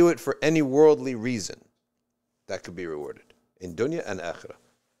didn't do it for any worldly reason that could be rewarded in dunya and akhirah.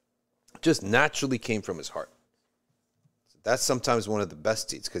 Just naturally came from his heart. That's sometimes one of the best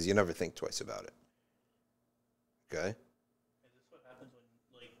deeds because you never think twice about it. Okay? And this is what happens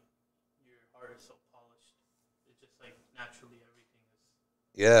when, like, your heart is so polished. It's just like naturally everything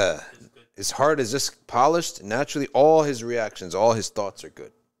is good. His heart is just polished. Naturally, all his reactions, all his thoughts are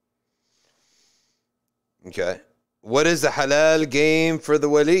good. Okay? What is the halal game for the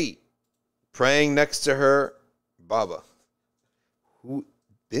wali? Praying next to her Baba. Who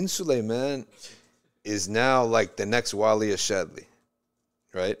Bin Sulaiman is now like the next Wali of Shadli,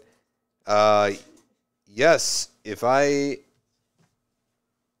 right? Yes, if I'm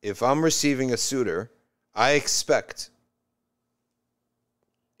receiving a suitor, I expect,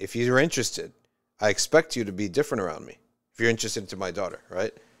 if you're interested, I expect you to be different around me. If you're interested in my daughter,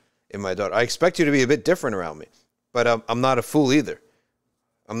 right? In my daughter, I expect you to be a bit different around me. But I'm not a fool either.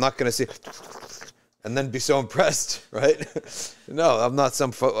 I'm not going to say and then be so impressed, right? No, I'm not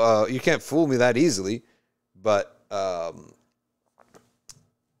some. You can't fool me that easily. But I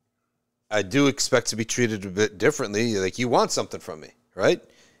do expect to be treated a bit differently. Like, you want something from me, right?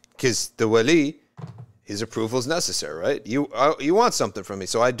 Because the wali, his approval is necessary, right? You want something from me,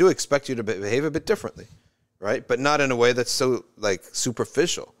 so I do expect you to behave a bit differently, right? But not in a way that's so like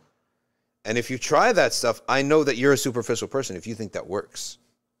superficial. And if you try that stuff, I know that you're a superficial person if you think that works,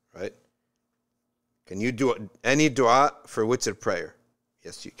 right? Can you do any dua for witr prayer?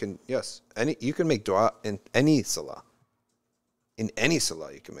 Yes, you can. Yes, you can make dua in any salah. In any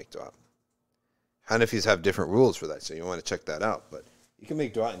salah, you can make dua. Hanafis have different rules for that, so you want to check that out. But you can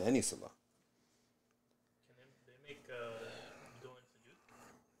make dua in any salah. Can they make dua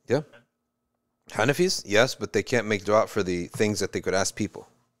in sujood? Yeah. Hanafis, yes, but they can't make dua for the things that they could ask people.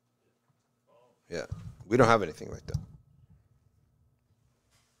 Yeah, we don't have anything like that.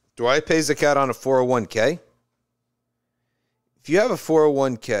 Do I pay zakat on a 401k? If you have a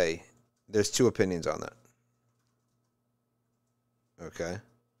 401k, there's two opinions on that. Okay?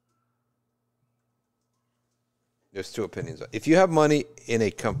 There's two opinions. If you have money in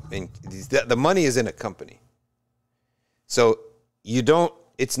a company, the money is in a company. So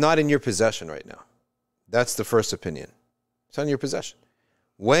it's not in your possession right now. That's the first opinion. It's not in your possession.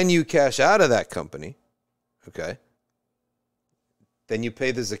 When you cash out of that company, okay, then you pay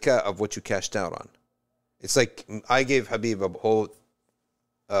the zakat of what you cashed out on. It's like I gave Habib a whole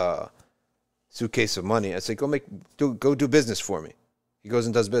suitcase of money. I said, go do business for me. He goes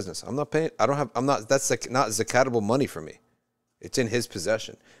and does business. I'm not paying. That's like not zakatable money for me. It's in his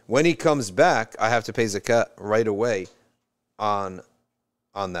possession. When he comes back, I have to pay zakat right away on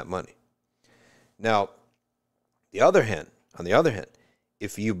that money. Now, on the other hand,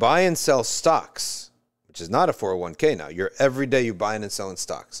 if you buy and sell stocks, which is not a 401k now, every day you're buying and selling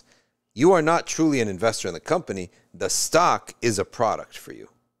stocks, you are not truly an investor in the company. The stock is a product for you.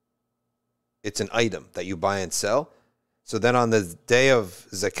 It's an item that you buy and sell. So then on the day of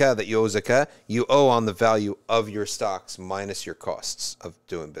zakah that you owe zakah, you owe on the value of your stocks minus your costs of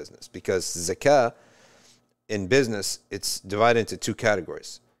doing business. Because zakah in business, it's divided into two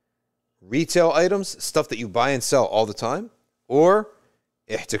categories. Retail items, stuff that you buy and sell all the time, or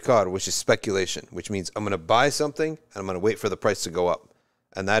ihtikar, which is speculation, which means I'm going to buy something and I'm going to wait for the price to go up.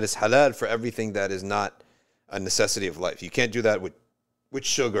 And that is halal for everything that is not a necessity of life. You can't do that with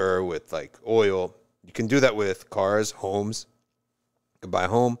sugar, with like oil. You can do that with cars, homes. You can buy a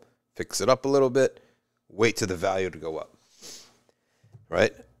home, fix it up a little bit, wait to the value to go up.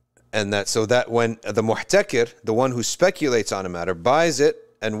 Right? And so that when the muhtakir, the one who speculates on a matter, buys it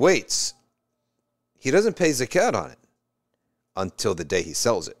and waits, he doesn't pay zakat on it until the day he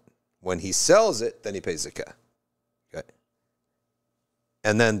sells it. When he sells it, then he pays zakat. Okay?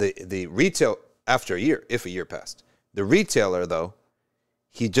 And then the retail, after a year, if a year passed, the retailer, though,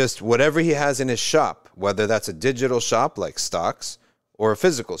 he just, whatever he has in his shop, whether that's a digital shop like stocks or a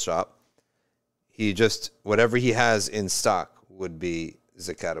physical shop, he just, whatever he has in stock would be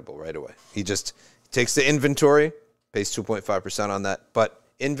zakatable right away. He just takes the inventory, pays 2.5% on that, but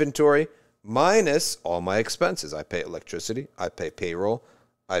inventory minus all my expenses. I pay electricity, I pay payroll,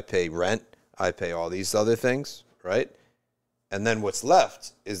 I pay rent, I pay all these other things, right? And then what's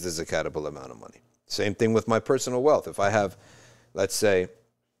left is the zakatable amount of money. Same thing with my personal wealth. If I have, let's say,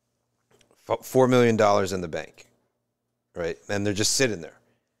 $4 million in the bank, right? And they're just sitting there.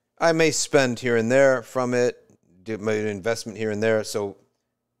 I may spend here and there from it, do my investment here and there. So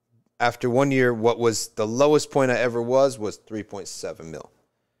after 1 year, what was the lowest point I ever was 3.7 mil.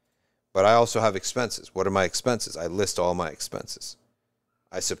 But I also have expenses. What are my expenses? I list all my expenses.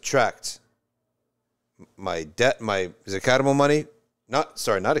 I subtract my debt, my zakatable money, not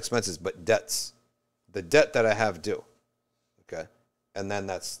expenses, but debts. The debt that I have due. Okay? And then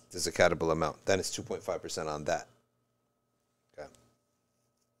that's the zakatable amount. Then it's 2.5% on that. Okay.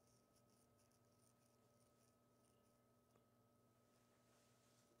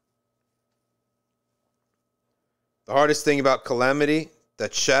 The hardest thing about calamity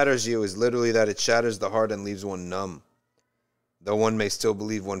that shatters you is literally that it shatters the heart and leaves one numb. Though one may still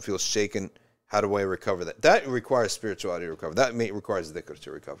believe, one feels shaken. How do I recover that? That requires spirituality to recover. That requires dhikr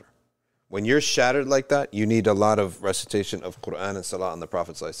to recover. When you're shattered like that, you need a lot of recitation of Quran and Salah on the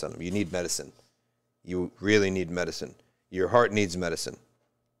Prophet ﷺ. You need medicine. You really need medicine. Your heart needs medicine.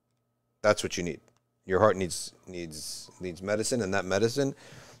 That's what you need. Your heart needs medicine, and that medicine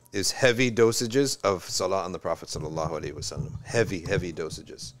is heavy dosages of Salah on the Prophet ﷺ. Heavy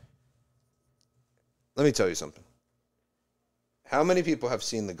dosages. Let me tell you something. How many people have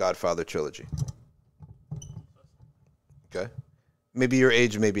seen the Godfather trilogy? Okay. Maybe your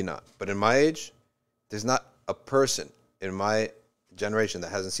age, maybe not. But in my age, there's not a person in my generation that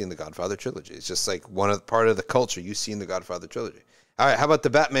hasn't seen the Godfather trilogy. It's just like part of the culture. You've seen the Godfather trilogy. All right, how about the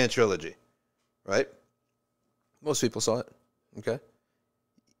Batman trilogy? Right? Most people saw it. Okay.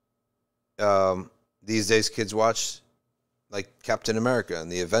 These days, kids watch like Captain America and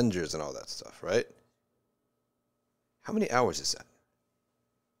the Avengers and all that stuff, right? How many hours is that?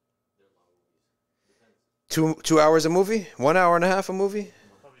 2 hours a movie? 1 hour and a half a movie?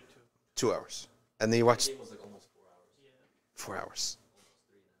 Probably 2 hours. And then you watch... It was like almost 4 hours. Yeah. 4 hours.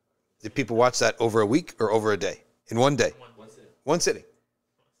 Did people watch that over a week or over a day? In one day? One sitting.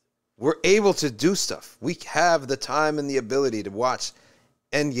 We're able to do stuff. We have the time and the ability to watch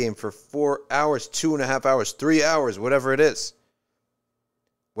Endgame for 4 hours, 2.5 hours, 3 hours, whatever it is.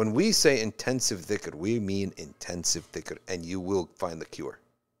 When we say intensive dhikr, we mean intensive dhikr, and you will find the cure.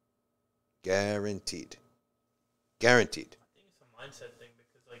 Guaranteed. Guaranteed. I think it's a mindset thing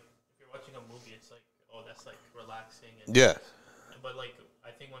because, like, if you're watching a movie, it's like, oh, that's like relaxing. And, yeah. But like,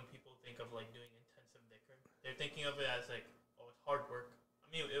 I think when people think of like doing intensive dhikr, they're thinking of it as like, oh, it's hard work.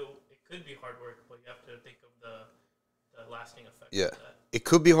 I mean, it could be hard work, but you have to think of the lasting effect. Yeah. Of that. It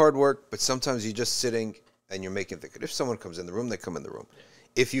could be hard work, but sometimes you're just sitting and you're making dhikr. If someone comes in the room, they come in the room. Yeah.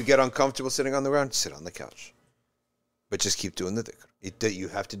 If you get uncomfortable sitting on the ground, sit on the couch. But just keep doing the dhikr. You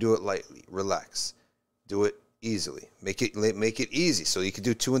have to do it lightly. Relax. Do it easily. Make it easy so you can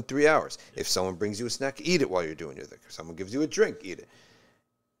do 2 and 3 hours. If someone brings you a snack, eat it while you're doing your dhikr. Someone gives you a drink, eat it.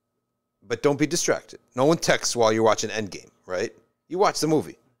 But don't be distracted. No one texts while you're watching Endgame, right? You watch the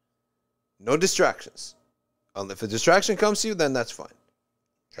movie. No distractions. If a distraction comes to you, then that's fine.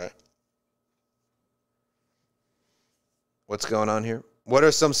 Okay. What's going on here? What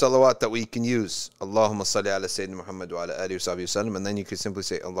are some salawat that we can use? Allahumma salli ala Sayyidina Muhammad wa ala alihi wa sahbihi wa sallam, and then you can simply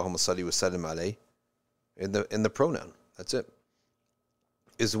say Allahumma salli wa sallim alayhi in the pronoun. That's it.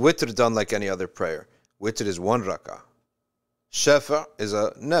 Is witr done like any other prayer? Witr is 1 rak'ah. Shafa is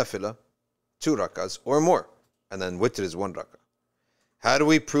a nafila, 2 rak'ahs or more. And then witr is 1 rak'ah. How do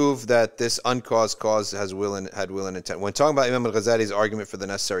we prove that this uncaused cause had will and intent? When talking about Imam al-Ghazali's argument for the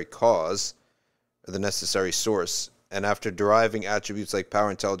necessary cause, or the necessary source, and after deriving attributes like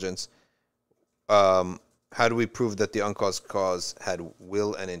power, intelligence, how do we prove that the uncaused cause had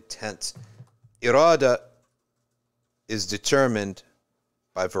will and intent? Irada is determined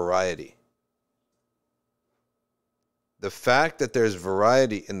by variety. The fact that there's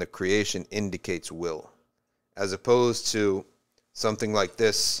variety in the creation indicates will, as opposed to something like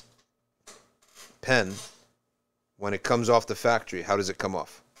this pen. When it comes off the factory, how does it come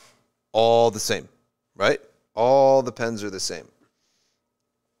off? All the same, right? All the pens are the same.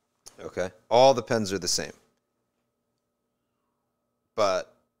 Okay? All the pens are the same.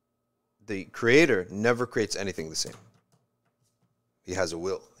 But the creator never creates anything the same. He has a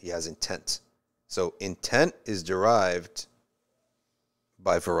will. He has intent. So intent is derived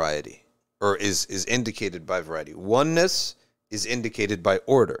by variety, or is indicated by variety. Oneness is indicated by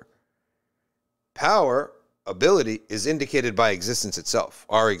order. Power, ability, is indicated by existence itself.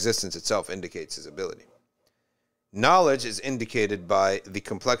 Our existence itself indicates his ability. Knowledge is indicated by the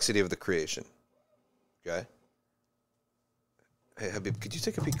complexity of the creation. Okay? Hey, Habib, could you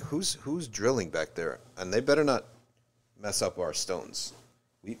take a peek? Who's drilling back there? And they better not mess up our stones.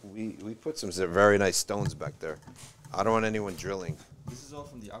 We put some very nice stones back there. I don't want anyone drilling. This is all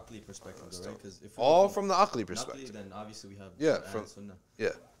from the aqli perspective, though, right? Because if all from the aqli perspective. Naqli, then obviously we have from Sunnah. Yeah.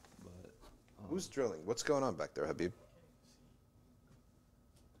 But, who's drilling? What's going on back there, Habib?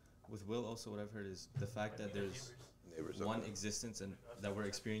 With will, also what I've heard is the fact that there's one existence and that we're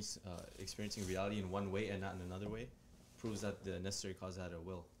experiencing reality in one way and not in another way proves that the necessary cause had a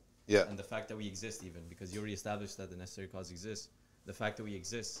will. Yeah. And the fact that we exist, even because you already established that the necessary cause exists, the fact that we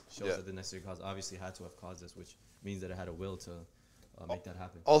exist shows that the necessary cause obviously had to have caused us, which means that it had a will to make that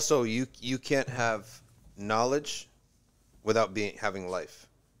happen. Also, you can't have knowledge without having life,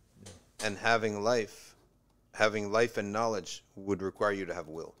 and having life and knowledge would require you to have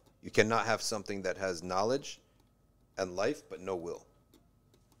will. You cannot have something that has knowledge and life but no will.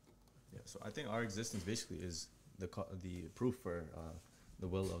 Yeah. So I think our existence basically is the proof for the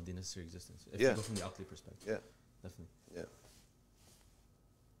will of the necessary existence. If you go from the aqli perspective. Yeah. Definitely. Yeah.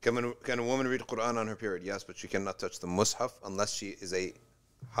 Can a woman read Quran on her period? Yes, but she cannot touch the Mushaf unless she is a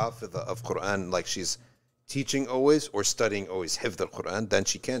hafidha of Quran, like she's teaching always or studying always hifd al-Quran. Then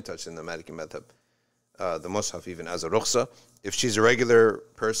she can touch in the Maliki madhab the Mushaf even as a rukhsa. If she's a regular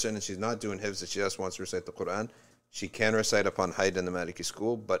person and she's not doing hifz, she just wants to recite the Quran, she can recite upon haid in the Maliki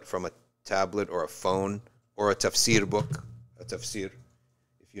school, but from a tablet or a phone or a tafsir book, a tafsir.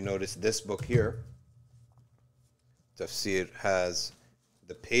 If you notice this book here, tafsir has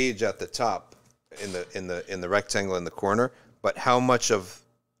the page at the top in the rectangle in the corner, but how much of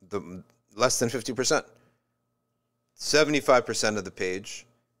the less than 50%? 75% of the page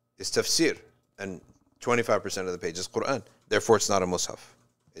is tafsir and 25% of the page is Quran. Therefore, it's not a mushaf.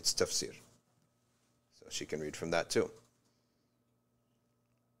 It's tafsir. So she can read from that too.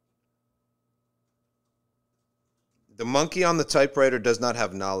 The monkey on the typewriter does not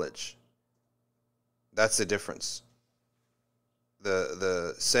have knowledge. That's the difference.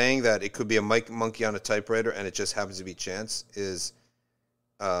 The saying that it could be a monkey on a typewriter and it just happens to be chance is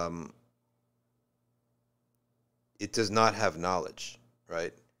it does not have knowledge,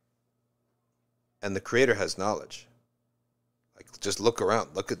 right? And the creator has knowledge. Like, just look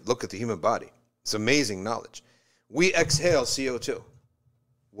around. Look at the human body. It's amazing knowledge. We exhale CO2.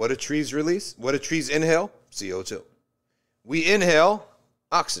 What do trees release? What do trees inhale? CO2. We inhale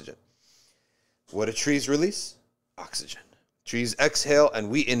oxygen. What do trees release? Oxygen. Trees exhale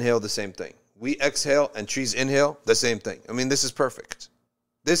and we inhale the same thing. We exhale and trees inhale the same thing. I mean, this is perfect.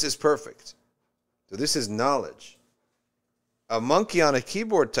 This is perfect. So this is knowledge. A monkey on a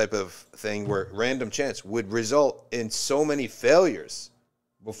keyboard type of thing where random chance would result in so many failures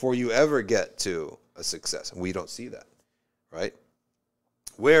before you ever get to a success. And we don't see that, right?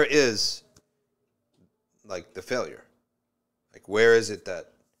 Where is, like, the failure? Like, where is it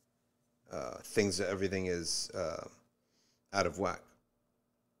that everything is out of whack?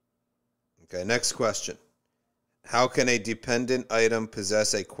 Okay, next question. How can a dependent item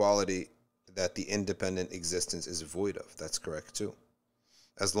possess a quality that the independent existence is void of? That's correct too.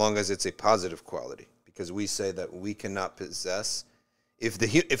 As long as it's a positive quality. because we say that we cannot possess. If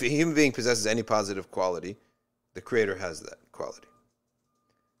a human being possesses any positive quality, the Creator has that quality.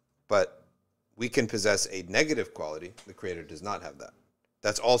 But we can possess a negative quality. The Creator does not have that.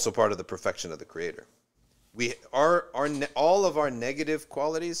 That's also part of the perfection of the Creator. All of our negative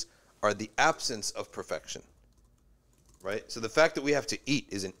qualities are the absence of perfection, right? So the fact that we have to eat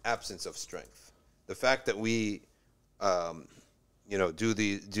is an absence of strength. The fact that we, are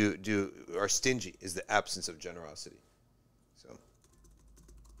stingy is the absence of generosity. So,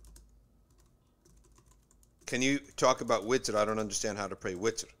 can you talk about witr? I don't understand how to pray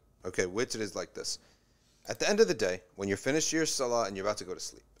witr. Okay, witr is like this. At the end of the day, when you're finished your salah and you're about to go to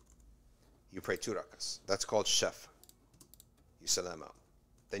sleep, you pray 2 rakahs. That's called shaf. You salam out.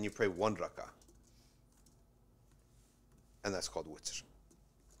 Then you pray 1 rakah. And that's called witr.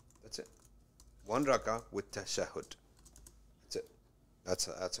 That's it. 1 rakah with tashahhud. That's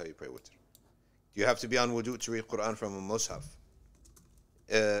it. That's how you pray witr. You have to be on wudu to read Quran from a Mushaf.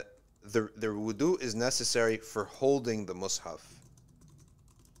 The wudu is necessary for holding the Mushaf,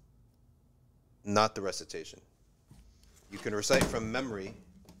 not the recitation. You can recite from memory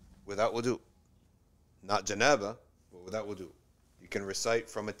without wudu. Not janaba, but without wudu. You can recite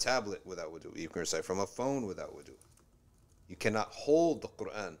from a tablet without wudu. You can recite from a phone without wudu. You cannot hold the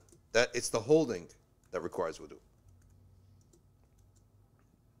Quran. It's the holding that requires wudu.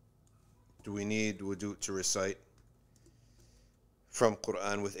 Do we need wudu to recite from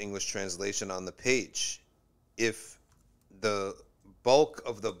Quran with English translation on the page? If the bulk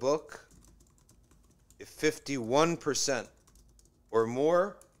of the book, if 51% or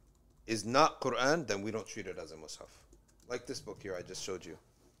more is not Quran, then we don't treat it as a Mushaf. Like this book here I just showed you.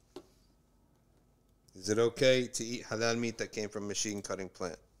 Is it okay to eat halal meat that came from machine cutting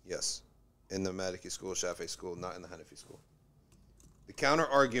plant? Yes. In the Maliki school, Shafi'i school, not in the Hanafi school. The counter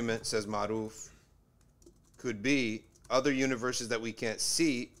argument, says Maruf, could be other universes that we can't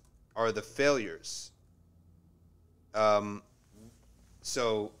see are the failures.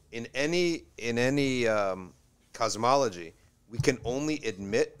 So in any cosmology, we can only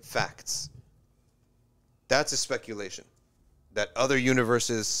admit facts. That's a speculation. That other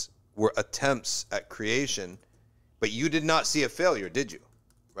universes were attempts at creation, but you did not see a failure, did you?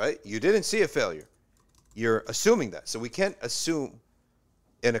 Right? You didn't see a failure. You're assuming that. So we can't assume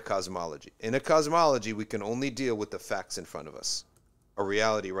in a cosmology. In a cosmology, we can only deal with the facts in front of us. A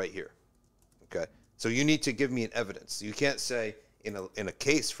reality right here. Okay? So you need to give me an evidence. You can't say in a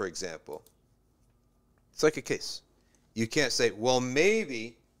case, for example. It's like a case. You can't say, well,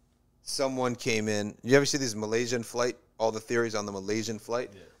 maybe someone came in. You ever see this Malaysian flight? All the theories on the Malaysian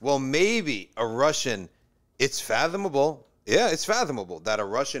flight? Yeah. Well, maybe a Russian, it's fathomable. Yeah, it's fathomable that a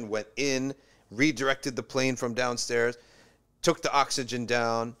Russian went in, redirected the plane from downstairs, took the oxygen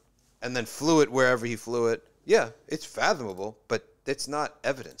down, and then flew it wherever he flew it. Yeah, it's fathomable, but it's not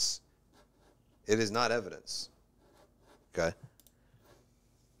evidence. It is not evidence. Okay?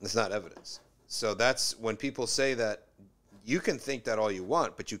 It's not evidence. So that's when people say that, you can think that all you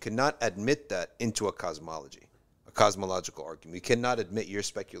want, but you cannot admit that into a cosmology, a cosmological argument. You cannot admit your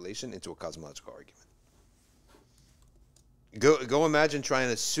speculation into a cosmological argument. Go imagine trying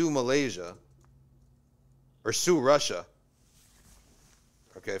to sue Malaysia or sue Russia,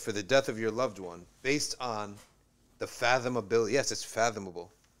 okay, for the death of your loved one based on the fathomability. Yes, it's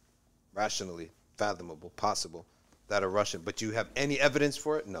fathomable, rationally fathomable, possible that a Russian, but do you have any evidence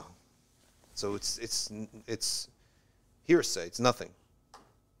for it? No. So it's hearsay. It's nothing.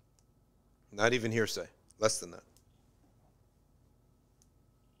 Not even hearsay. Less than that.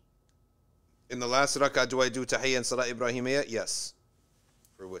 In the last rak'ah, do I do Tahiyya and Salah Ibrahimiyya? Yes.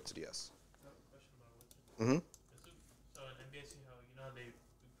 For witr, yes. I have a question about witr. Mm-hmm. So in NBF, how they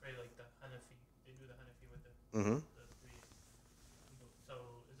pray like the Hanafi. They do the Hanafi with the three. So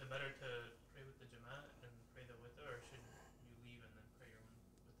is it better to pray with the Jama'at and pray the witr, or should you leave and then pray your own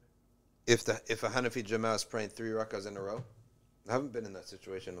witr? If a Hanafi Jama'ah is praying 3 rak'ahs in a row, I haven't been in that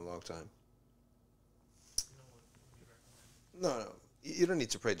situation in a long time. What would you recommend? No. You don't need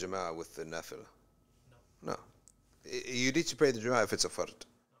to pray Jama'ah with the Nafil. No. You need to pray the Jama'ah if it's a fard.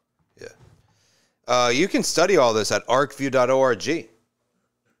 No. Yeah. You can study all this at arcview.org.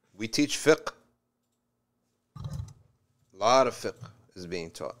 We teach fiqh. A lot of fiqh is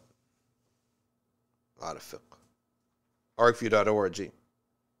being taught. A lot of fiqh. arcview.org.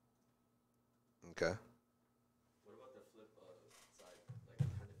 Okay. What about the flip side? Like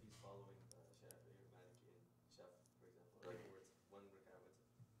Hanafis following Shafi'i or Maliki and Shaf, for example, like where it's 1 rak'ah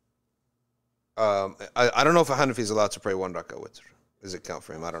witr. I don't know if a Hanafi is allowed to pray 1 rak'ah witr. Does it count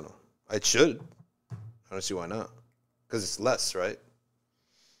for him? I don't know. It should. I don't see why not. Because it's less, right?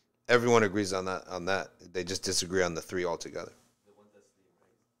 Everyone agrees on that. They just disagree on the three altogether. The one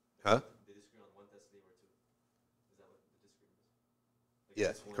taslim, right? Huh? They disagree on one taslim or two. Is that what the disagreement is? Like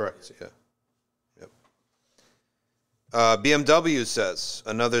Yeah, just one correct. or Yep. BMW says,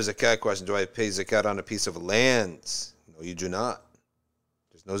 another zakat question. Do I pay zakat on a piece of land? No, you do not.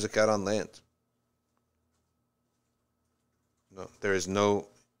 There's no zakat on land. No, there is no.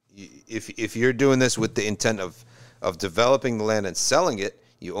 If you're doing this with the intent of developing the land and selling it,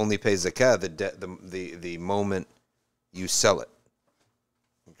 you only pay zakah the moment you sell it.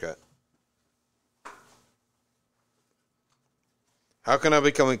 Okay. How can I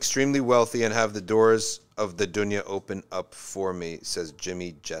become extremely wealthy and have the doors of the dunya open up for me? Says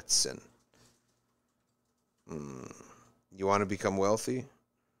Jimmy Jetson. You want to become wealthy?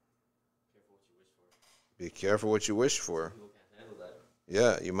 Be careful what you wish for.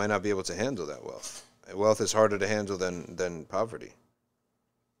 Yeah, you might not be able to handle that wealth. Wealth is harder to handle than poverty.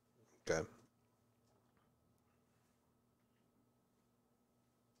 Okay.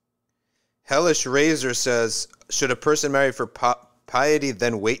 Hellish Razor says, should a person marry for piety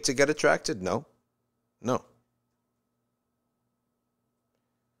then wait to get attracted? No. No.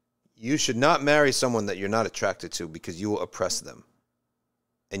 You should not marry someone that you're not attracted to because you will oppress them.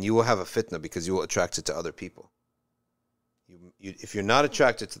 And you will have a fitna because you will attract it to other people. If you're not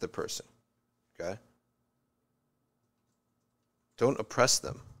attracted to the person, okay, don't oppress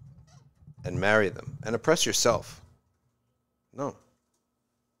them and marry them and oppress yourself. No.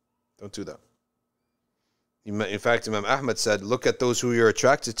 Don't do that. In fact, Imam Ahmad said, look at those who you're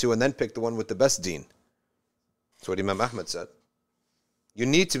attracted to and then pick the one with the best deen. That's what Imam Ahmad said. You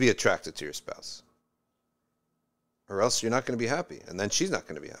need to be attracted to your spouse, or else you're not going to be happy, and then she's not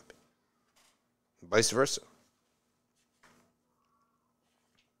going to be happy. Vice versa.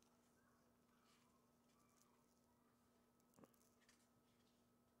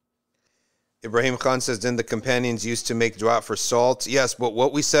 Ibrahim Khan says, then the companions used to make dua for salt. Yes, but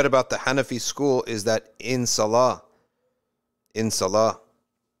what we said about the Hanafi school is that in Salah,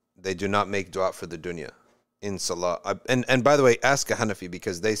 they do not make dua for the dunya. In Salah. And by the way, ask a Hanafi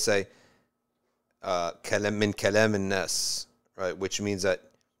because they say, min kalam nas, right? Which means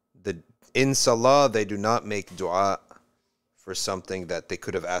that in Salah, they do not make dua for something that they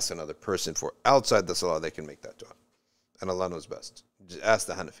could have asked another person for. Outside the Salah, they can make that dua. And Allah knows best. Just ask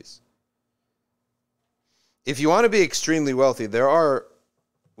the Hanafis. If you want to be extremely wealthy,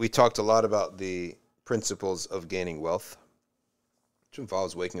 we talked a lot about the principles of gaining wealth, which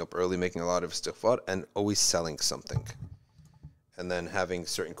involves waking up early, making a lot of istighfar, and always selling something. And then having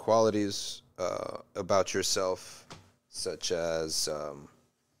certain qualities about yourself, such as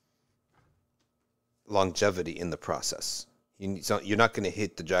longevity in the process. You're not going to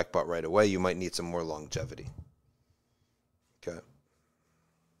hit the jackpot right away. You might need some more longevity. Okay.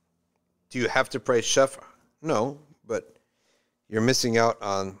 Do you have to pray shaf? No, but you're missing out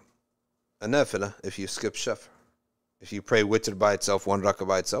on a nafilah if you skip shaf. If you pray witr by itself, one rakah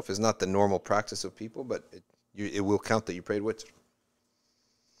by itself, is not the normal practice of people, but it will count that you prayed witr.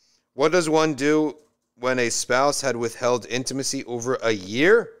 What does one do when a spouse had withheld intimacy over a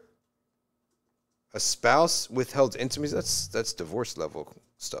year? A spouse withheld intimacy? That's divorce level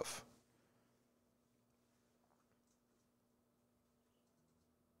stuff.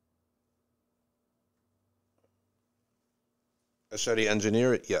 Ashari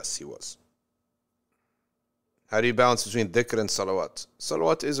engineer? Yes, he was. How do you balance between dhikr and salawat?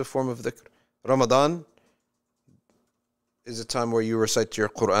 Salawat is a form of dhikr. Ramadan is a time where you recite your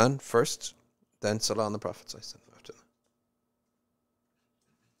Quran first, then salah on the Prophet after that.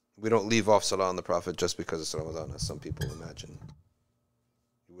 We don't leave off salah on the Prophet just because it's Ramadan, as some people imagine.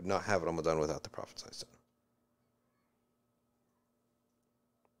 You would not have Ramadan without the Prophet.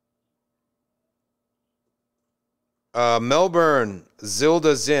 Melbourne,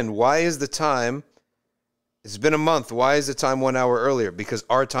 Zilda Zin, why is the time, it's been a month, why is the time 1 hour earlier? Because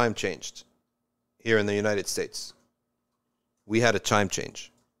our time changed here in the United States. We had a time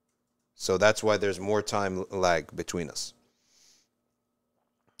change. So that's why there's more time lag between us.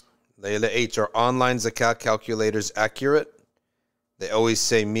 Layla H, are online zakah calculators accurate? They always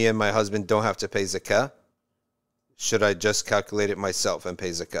say me and my husband don't have to pay zakah. Should I just calculate it myself and pay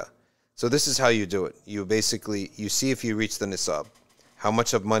zakah? So this is how you do it. You see if you reach the nisab. How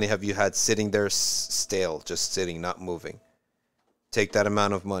much of money have you had sitting there stale, just sitting, not moving? Take that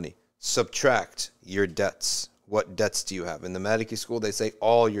amount of money. Subtract your debts. What debts do you have? In the Maliki school, they say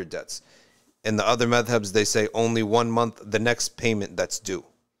all your debts. In the other madhabs, they say only 1 month, the next payment that's due.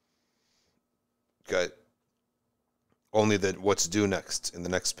 Okay. Only what's due next, in the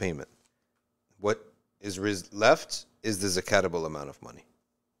next payment. What is left is the zakatable amount of money.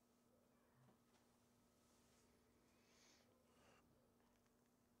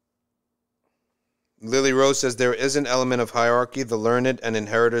 Lily Rose says there is an element of hierarchy, the learned and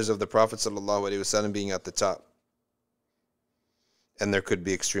inheritors of the Prophet ﷺ being at the top. And there could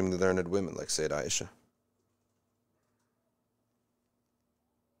be extremely learned women like Sayyid Aisha.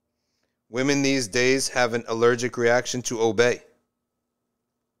 Women these days have an allergic reaction to obey.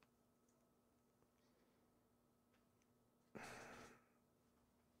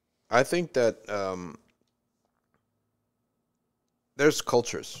 I think that there's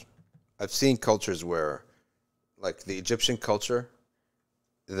cultures. I've seen cultures where, like the Egyptian culture,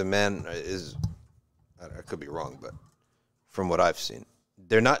 the man is, I could be wrong, but from what I've seen,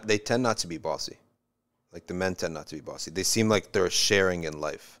 they tend not to be bossy. Like the men tend not to be bossy. They seem like they're sharing in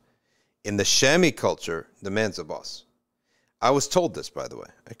life. In the Shami culture, the man's a boss. I was told this, by the way.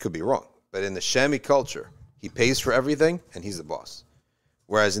 I could be wrong. But in the Shami culture, he pays for everything and he's the boss.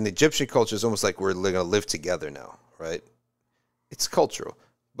 Whereas in the Egyptian culture, it's almost like we're going to live together now, right? It's cultural.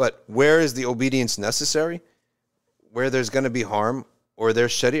 But where is the obedience necessary? Where there's going to be harm or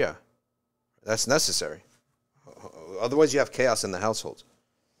there's sharia. That's necessary. Otherwise, you have chaos in the household.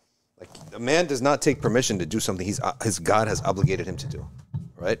 Like a man does not take permission to do something his God has obligated him to do,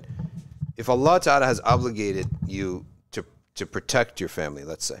 right? If Allah Ta'ala has obligated you to protect your family,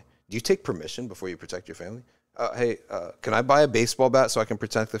 let's say, do you take permission before you protect your family? Hey, can I buy a baseball bat so I can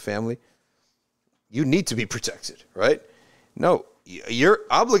protect the family? You need to be protected, right? No, you're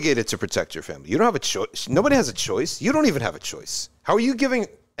obligated to protect your family. You don't have a choice. Nobody has a choice. You don't even have a choice. How are you giving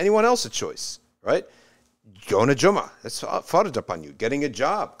anyone else a choice, right? Going to Jummah, that's fard upon you. Getting a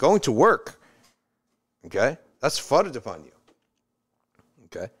job, going to work, okay? That's fard upon you,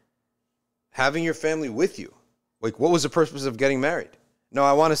 okay? Having your family with you. Like, what was the purpose of getting married? No,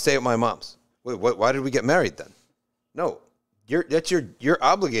 I want to stay at my mom's. Wait, why did we get married then? No, you're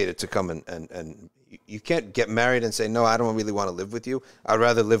obligated to come and you can't get married and say, no, I don't really want to live with you. I'd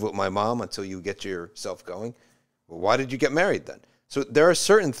rather live with my mom until you get yourself going. Well, why did you get married then? So there are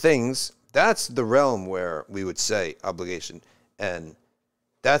certain things, that's the realm where we would say obligation. And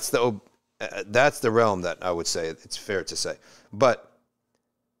that's the realm that I would say it's fair to say. But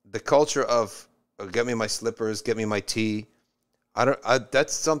the culture of get me my slippers, get me my tea,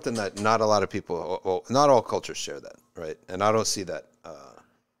 that's something that not a lot of people, well, not all cultures share that, right? And I don't see that.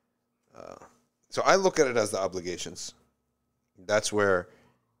 So I look at it as the obligations. That's where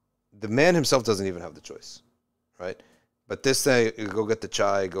the man himself doesn't even have the choice, right? But this thing, go get the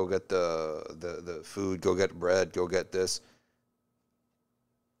chai, go get the food, go get bread, go get this.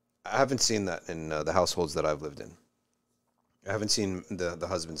 I haven't seen that in the households that I've lived in. I haven't seen the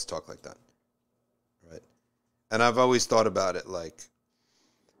husbands talk like that, right? And I've always thought about it like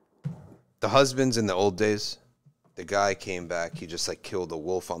the husbands in the old days, the guy came back, he just like killed a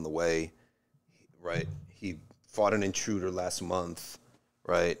wolf on the way, right? He fought an intruder last month,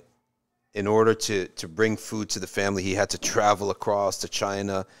 right? In order to bring food to the family, he had to travel across to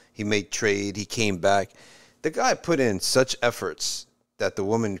China. He made trade. He came back. The guy put in such efforts that the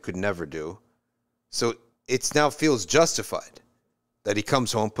woman could never do. So it now feels justified that he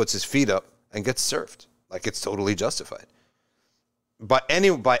comes home, puts his feet up, and gets served. Like it's totally justified. By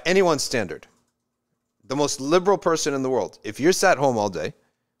anyone's standard, the most liberal person in the world, if you're sat home all day,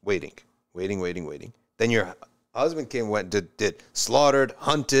 waiting, then your husband came, did slaughtered,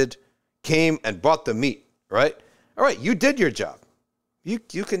 hunted, came and bought the meat, right? All right, you did your job. You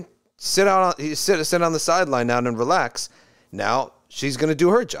can sit on the sideline now and relax. Now she's going to do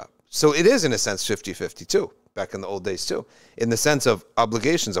her job. So it is, in a sense, 50-50 too, back in the old days too, in the sense of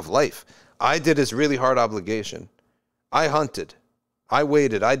obligations of life. I did this really hard obligation. I hunted. I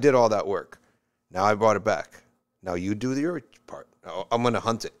waited. I did all that work. Now I brought it back. Now you do your part. Now I'm going to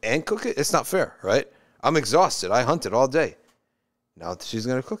hunt it and cook it. It's not fair, right? I'm exhausted. I hunted all day. Now she's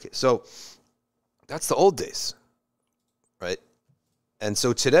going to cook it. So that's the old days, right? And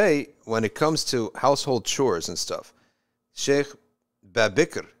so today, when it comes to household chores and stuff, Sheikh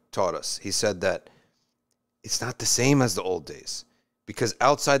Babikr taught us. He said that it's not the same as the old days. Because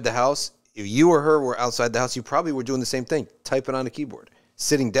outside the house, if you or her were outside the house, you probably were doing the same thing, typing on a keyboard,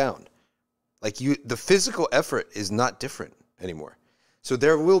 sitting down. Like the physical effort is not different anymore. So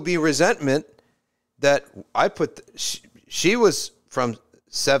there will be resentment that I put. She was from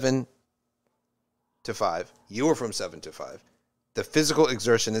 7 to 5. You were from 7 to 5. The physical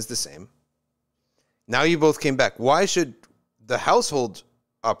exertion is the same. Now you both came back. Why should the household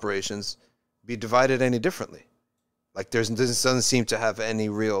operations be divided any differently? Like doesn't seem to have any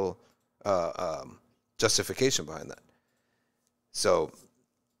real justification behind that. So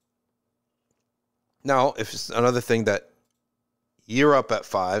now, if it's another thing that you're up at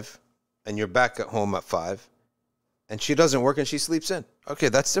 5 and you're back at home at 5, and she doesn't work and she sleeps in, okay,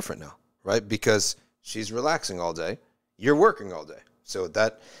 that's different now, right? Because She's relaxing all day. You're working all day. So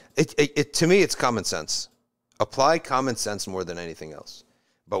that, to me, it's common sense. Apply common sense more than anything else.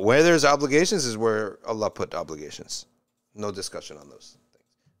 But where there's obligations is where Allah put obligations. No discussion on those things.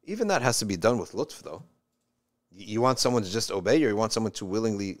 Even that has to be done with lutf, though. You want someone to just obey, or you want someone to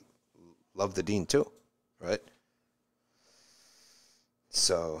willingly love the deen too, right?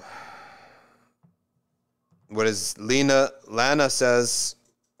 So, what is Lana says,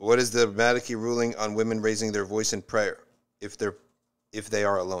 what is the Maliki ruling on women raising their voice in prayer if they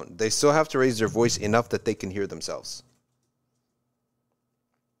are alone? They still have to raise their voice enough that they can hear themselves.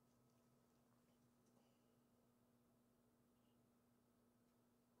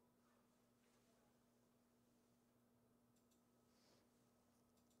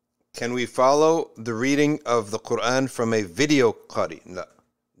 Can we follow the reading of the Quran from a video qari? No,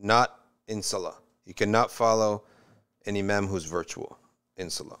 not in salah. You cannot follow an imam who's virtual in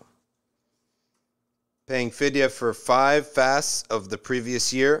salah. Paying fidya for 5 fasts of the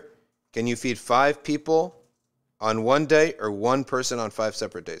previous year. Can you feed 5 people on one day or one person on 5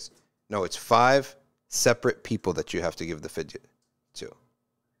 separate days? No, it's 5 separate people that you have to give the fidya to.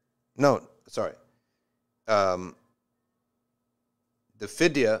 No, sorry. The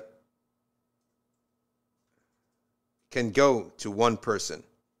fidya can go to one person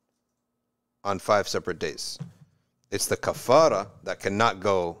on 5 separate days. It's the kaffara that cannot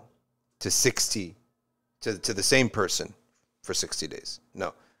go to 60, to the same person for 60 days.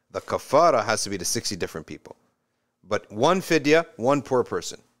 No, the kaffara has to be to 60 different people. But one fidya, one poor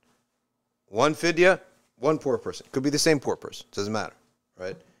person. One fidya, one poor person. Could be the same poor person. Doesn't matter,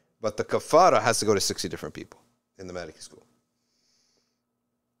 right? But the kaffara has to go to 60 different people in the Maliki school.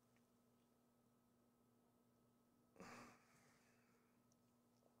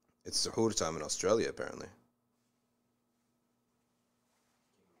 It's Dhuhr time in Australia, apparently.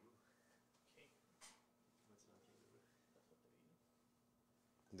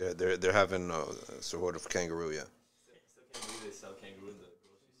 They're having a sort of kangaroo, yeah. They sell kangaroo in the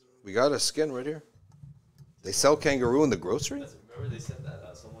grocery store. We got a skin right here. They sell kangaroo in the grocery? Remember they said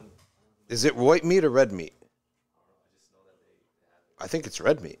that someone... Is it white meat or red meat? I just know that they have it. I think it's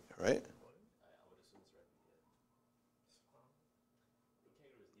red meat, right? I would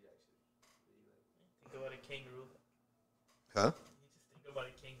assume it's red meat, Think about a kangaroo. Huh? You just think about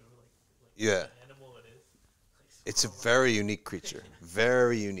a kangaroo, like Yeah. the animal it is. It's a very unique creature.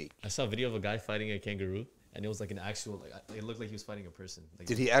 Very unique. I saw a video of a guy fighting a kangaroo, and it was like an actual, like it looked like he was fighting a person. Like,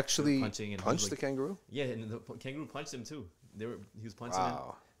 Did he actually punching and punch he was the kangaroo? Yeah, and the kangaroo punched him too. He was punching him,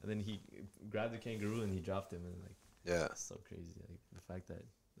 Wow. and then he grabbed the kangaroo and he dropped him, and like, Yeah. it's so crazy. Like the fact that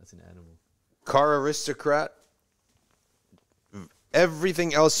that's an animal. Car aristocrat.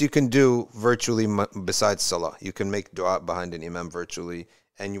 Everything else you can do virtually besides salah. You can make dua behind an imam virtually.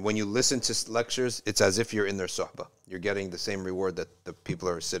 And when you listen to lectures, it's as if you're in their suhbah. You're getting the same reward that the people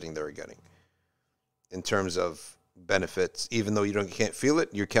who are sitting there are getting. In terms of benefits, even though you can't feel it,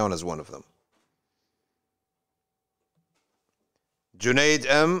 you count as one of them. Junaid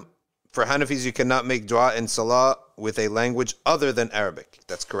M. For Hanafis, you cannot make dua in salah with a language other than Arabic.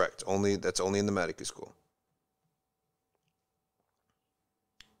 That's correct. That's only in the Maliki school.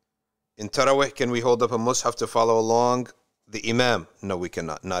 In Tarawih, can we hold up a Mushaf to follow along the Imam? No, we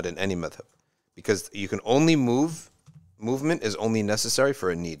cannot. Not in any madhab. Because you can only movement is only necessary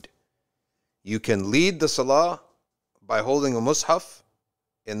for a need. You can lead the Salah by holding a Mushaf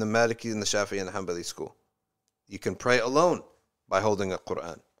in the Maliki, in the Shafi'i, and the Hanbali school. You can pray alone by holding a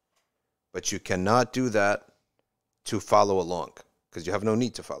Quran. But you cannot do that to follow along. Because you have no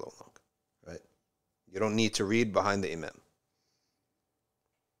need to follow along. Right? You don't need to read behind the Imam.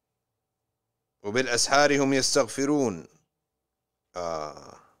 وَبِالْأَسْحَارِ هُمْ يَسْتَغْفِرُونَ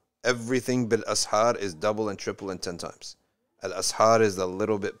Everything bil-ashar is double and triple and 10 times. Al-ashar is the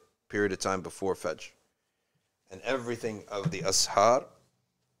little bit period of time before Fajr. And everything of the ashar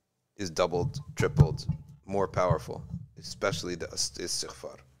is doubled, tripled, more powerful. Especially the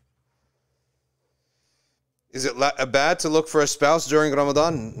istighfar. Is it bad to look for a spouse during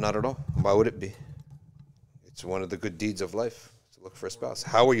Ramadan? Not at all. Why would it be? It's one of the good deeds of life to look for a spouse.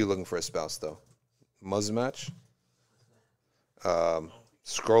 How are you looking for a spouse, though? Muzmatch?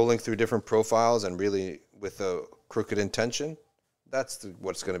 Scrolling through different profiles and really with a crooked intention? That's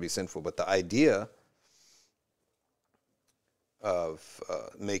what's going to be sinful. But the idea of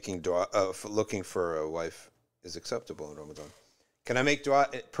making dua, of looking for a wife is acceptable in Ramadan. Can I make dua,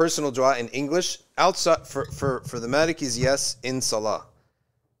 personal dua in English? Outside for the Malikis, yes, in Salah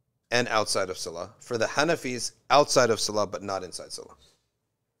and outside of Salah. For the Hanafis, outside of Salah but not inside Salah.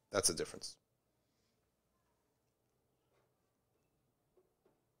 That's the difference.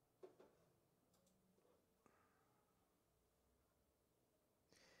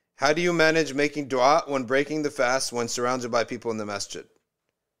 How do you manage making dua when breaking the fast when surrounded by people in the masjid?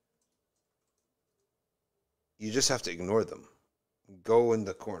 You just have to ignore them. Go in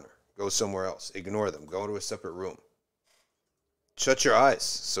the corner. Go somewhere else. Ignore them. Go to a separate room. Shut your eyes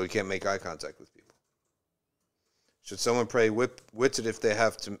so you can't make eye contact with people. Should someone pray witr if they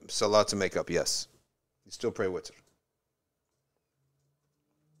have salah to make up? Yes. You still pray witr.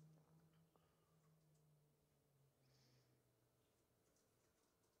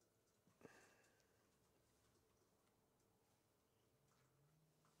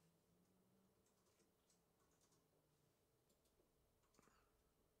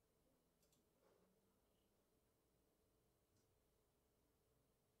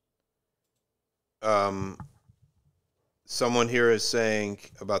 Someone here is saying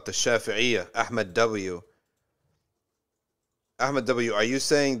about the Shafi'iyya, Ahmed W. Ahmed W., are you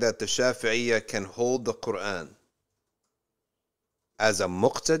saying that the Shafi'iyya can hold the Quran as a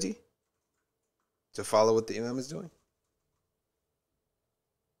muqtadi to follow what the Imam is doing?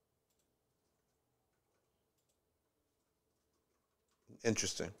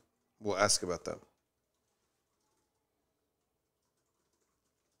 Interesting. We'll ask about that.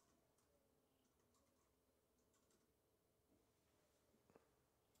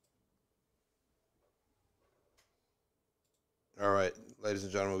 All right, ladies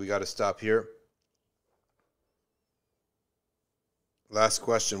and gentlemen, we got to stop here. Last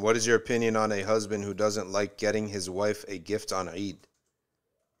question. What is your opinion on a husband who doesn't like getting his wife a gift on Eid?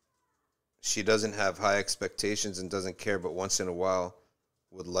 She doesn't have high expectations and doesn't care, but once in a while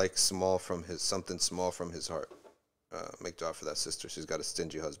would like something small from his heart. Make dua for that sister. She's got a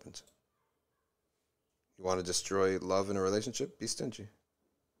stingy husband. You want to destroy love in a relationship? Be stingy.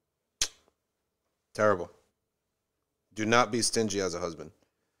 Terrible. Do not be stingy as a husband.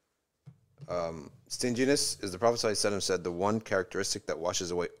 Stinginess, is the Prophet ﷺ said, the one characteristic that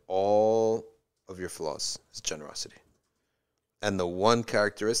washes away all of your flaws is generosity. And the one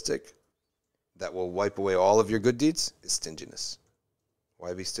characteristic that will wipe away all of your good deeds is stinginess.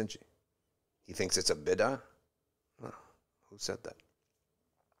 Why be stingy? He thinks it's a bid'ah? No. Who said that?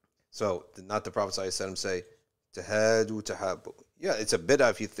 So, did not the Prophet ﷺ say, Tahadu tahabu? Yeah, it's a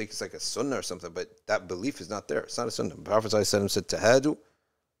bid'ah if you think it's like a sunnah or something, but that belief is not there. It's not a sunnah. The Prophet ﷺ said, Tahadu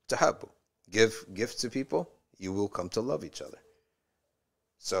tahabu. Give gifts to people, you will come to love each other.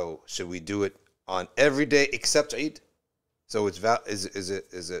 So, should we do it on every day except Eid? So, is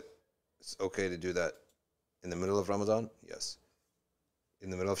it okay to do that in the middle of Ramadan? Yes. In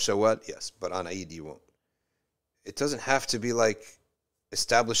the middle of Shawwal? Yes. But on Eid, you won't. It doesn't have to be like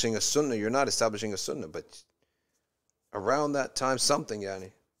establishing a sunnah. You're not establishing a sunnah, but around that time, something,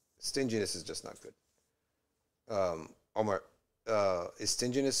 yani. Stinginess is just not good. Omar, is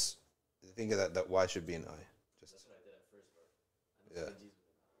stinginess, think of that Y should be an I. That's what I did at first, bro.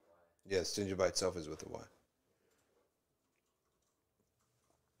 Yeah, stingy by itself is with a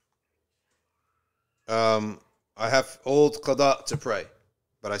Y. I have old qada to pray,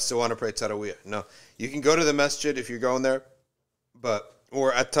 but I still want to pray Tarawih. No, you can go to the masjid if you're going there,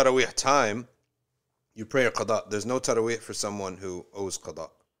 or at Tarawih time, you pray a qada. There's no Tarawih for someone who owes qada.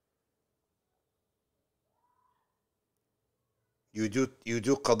 You do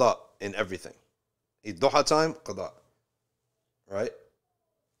qada in everything. Duha time, qada. Right?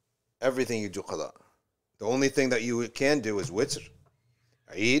 Everything you do qada. The only thing that you can do is witr,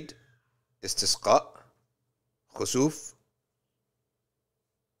 Eid, istisqa, khusuf.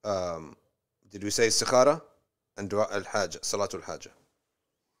 Did we say istikhara? And dua al-hajj, salatul hajj.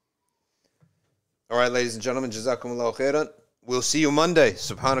 All right, ladies and gentlemen, jazakumullahu khairan. We'll see you Monday.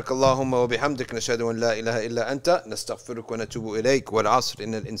 Subhanakallahumma wa bihamdik nashhadu an la ilaha illa anta nastaghfiruka wa natubu ilayk wal 'asr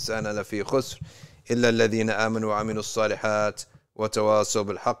innal insana lafi khusr illa alladhina amanu wa 'amilus salihat wa tawasaw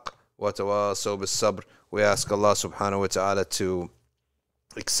bil haqq wa tawasaw bis sabr. We ask Allah subhanahu wa ta'ala to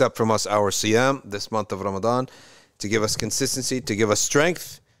accept from us our siyam this month of Ramadan, to give us consistency, to give us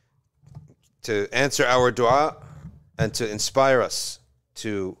strength, to answer our dua, and to inspire us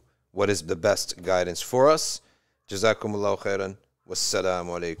to what is the best guidance for us. Jazakumullahu khairan.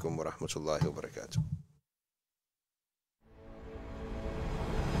 Wassalamu alaikum wa rahmatullahi wa barakatuh.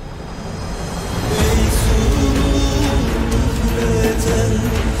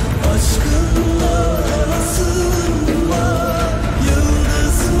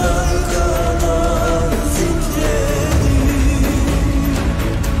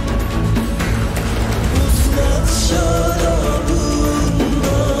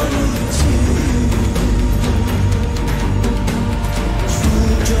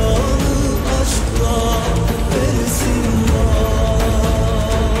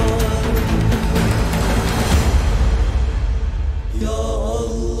 Ya Allah.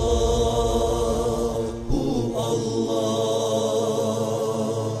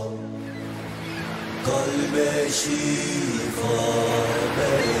 قلب شفا